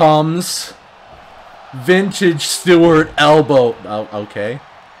 here it comes. Vintage Stuart elbow. Oh, okay.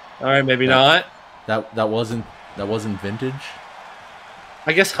 All right, maybe not. That wasn't vintage.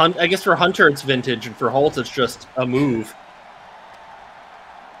 I guess for Hunter it's vintage, and for Holt it's just a move.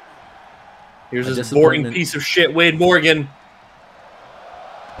 Here's this boring piece of shit, Wade Morgan.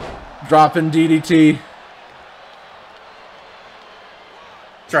 Dropping DDT.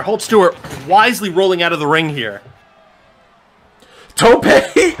 Sorry, Holt Stewart wisely rolling out of the ring here. Tope!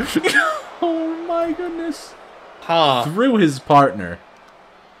 Oh my goodness. Huh. Through his partner.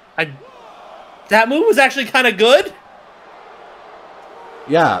 That move was actually kind of good.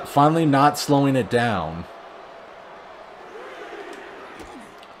 Yeah, finally not slowing it down.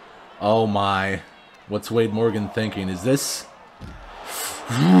 Oh my. What's Wade Morgan thinking? Is this...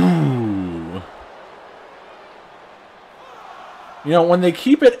 Ooh. You know, when they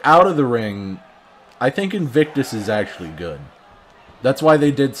keep it out of the ring, I think Invictus is actually good. That's why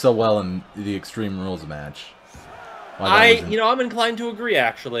they did so well in the Extreme Rules match. I'm inclined to agree,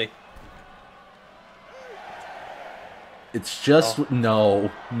 actually. It's just... No,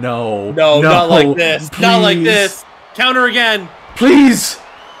 not like this. Please. Not like this. Counter again. Please!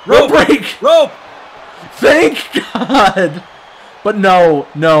 Rope break! Rope! Thank God! But no.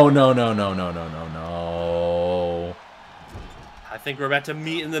 I think we're about to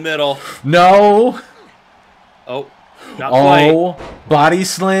meet in the middle. No! Oh, not quite. Oh, body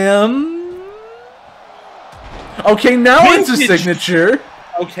slam. Okay, now Vintage. it's a signature.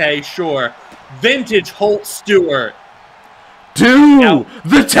 Okay, sure. Vintage Holt Stewart. Do Now,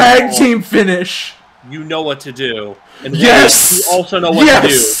 the tag team finish. You know what to do. And Yes! You also know what to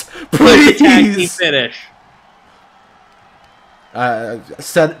do. Please! Tag team finish.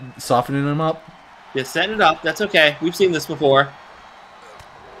 Softening him up. Yeah, setting it up. That's okay. We've seen this before.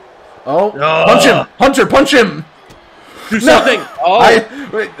 Oh, punch him! Hunter, punch him! Do something! No. Oh!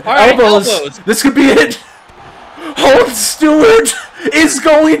 Alright, elbows. This could be it! Holt Stewart is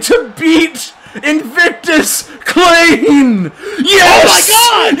going to beat Invictus clean! Yes!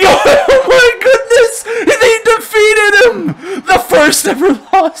 Oh my God! Oh my goodness! They defeated him! The first ever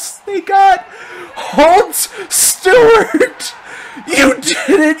loss they got! Holt Stewart! You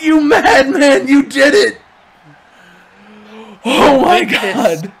did it, you madman! You did it! Oh my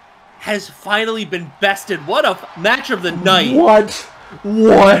God! Has finally been bested. What a match of the night. What?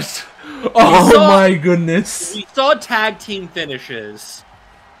 Oh my goodness. We saw tag team finishes,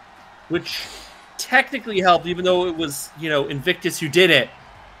 which technically helped, even though it was, Invictus who did it.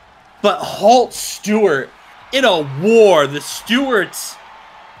 But Holt Stewart in a war, the Stuarts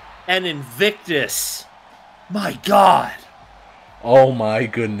and Invictus. My God. Oh my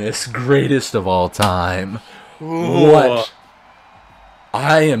goodness. Greatest of all time. Ooh. What?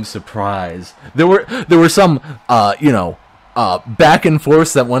 I am surprised. There were some, back and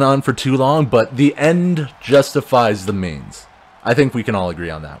forth that went on for too long, but the end justifies the means. I think we can all agree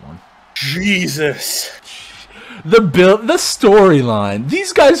on that one. Jesus. The storyline.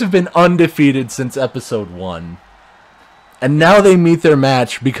 These guys have been undefeated since episode 1. And now they meet their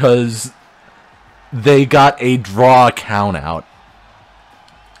match because they got a draw count out.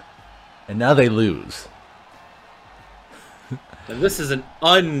 And now they lose. And this is an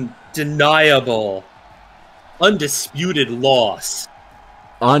undeniable, undisputed loss.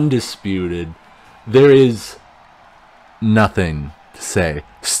 Undisputed. There is nothing to say.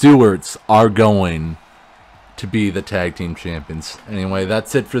 Stuarts are going to be the tag team champions. Anyway,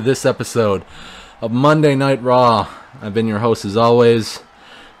 that's it for this episode of Monday Night Raw. I've been your host as always.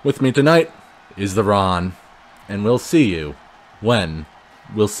 With me tonight is the Ron. And we'll see you when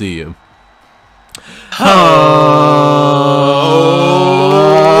we'll see you.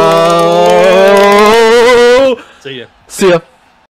 See ya. See ya.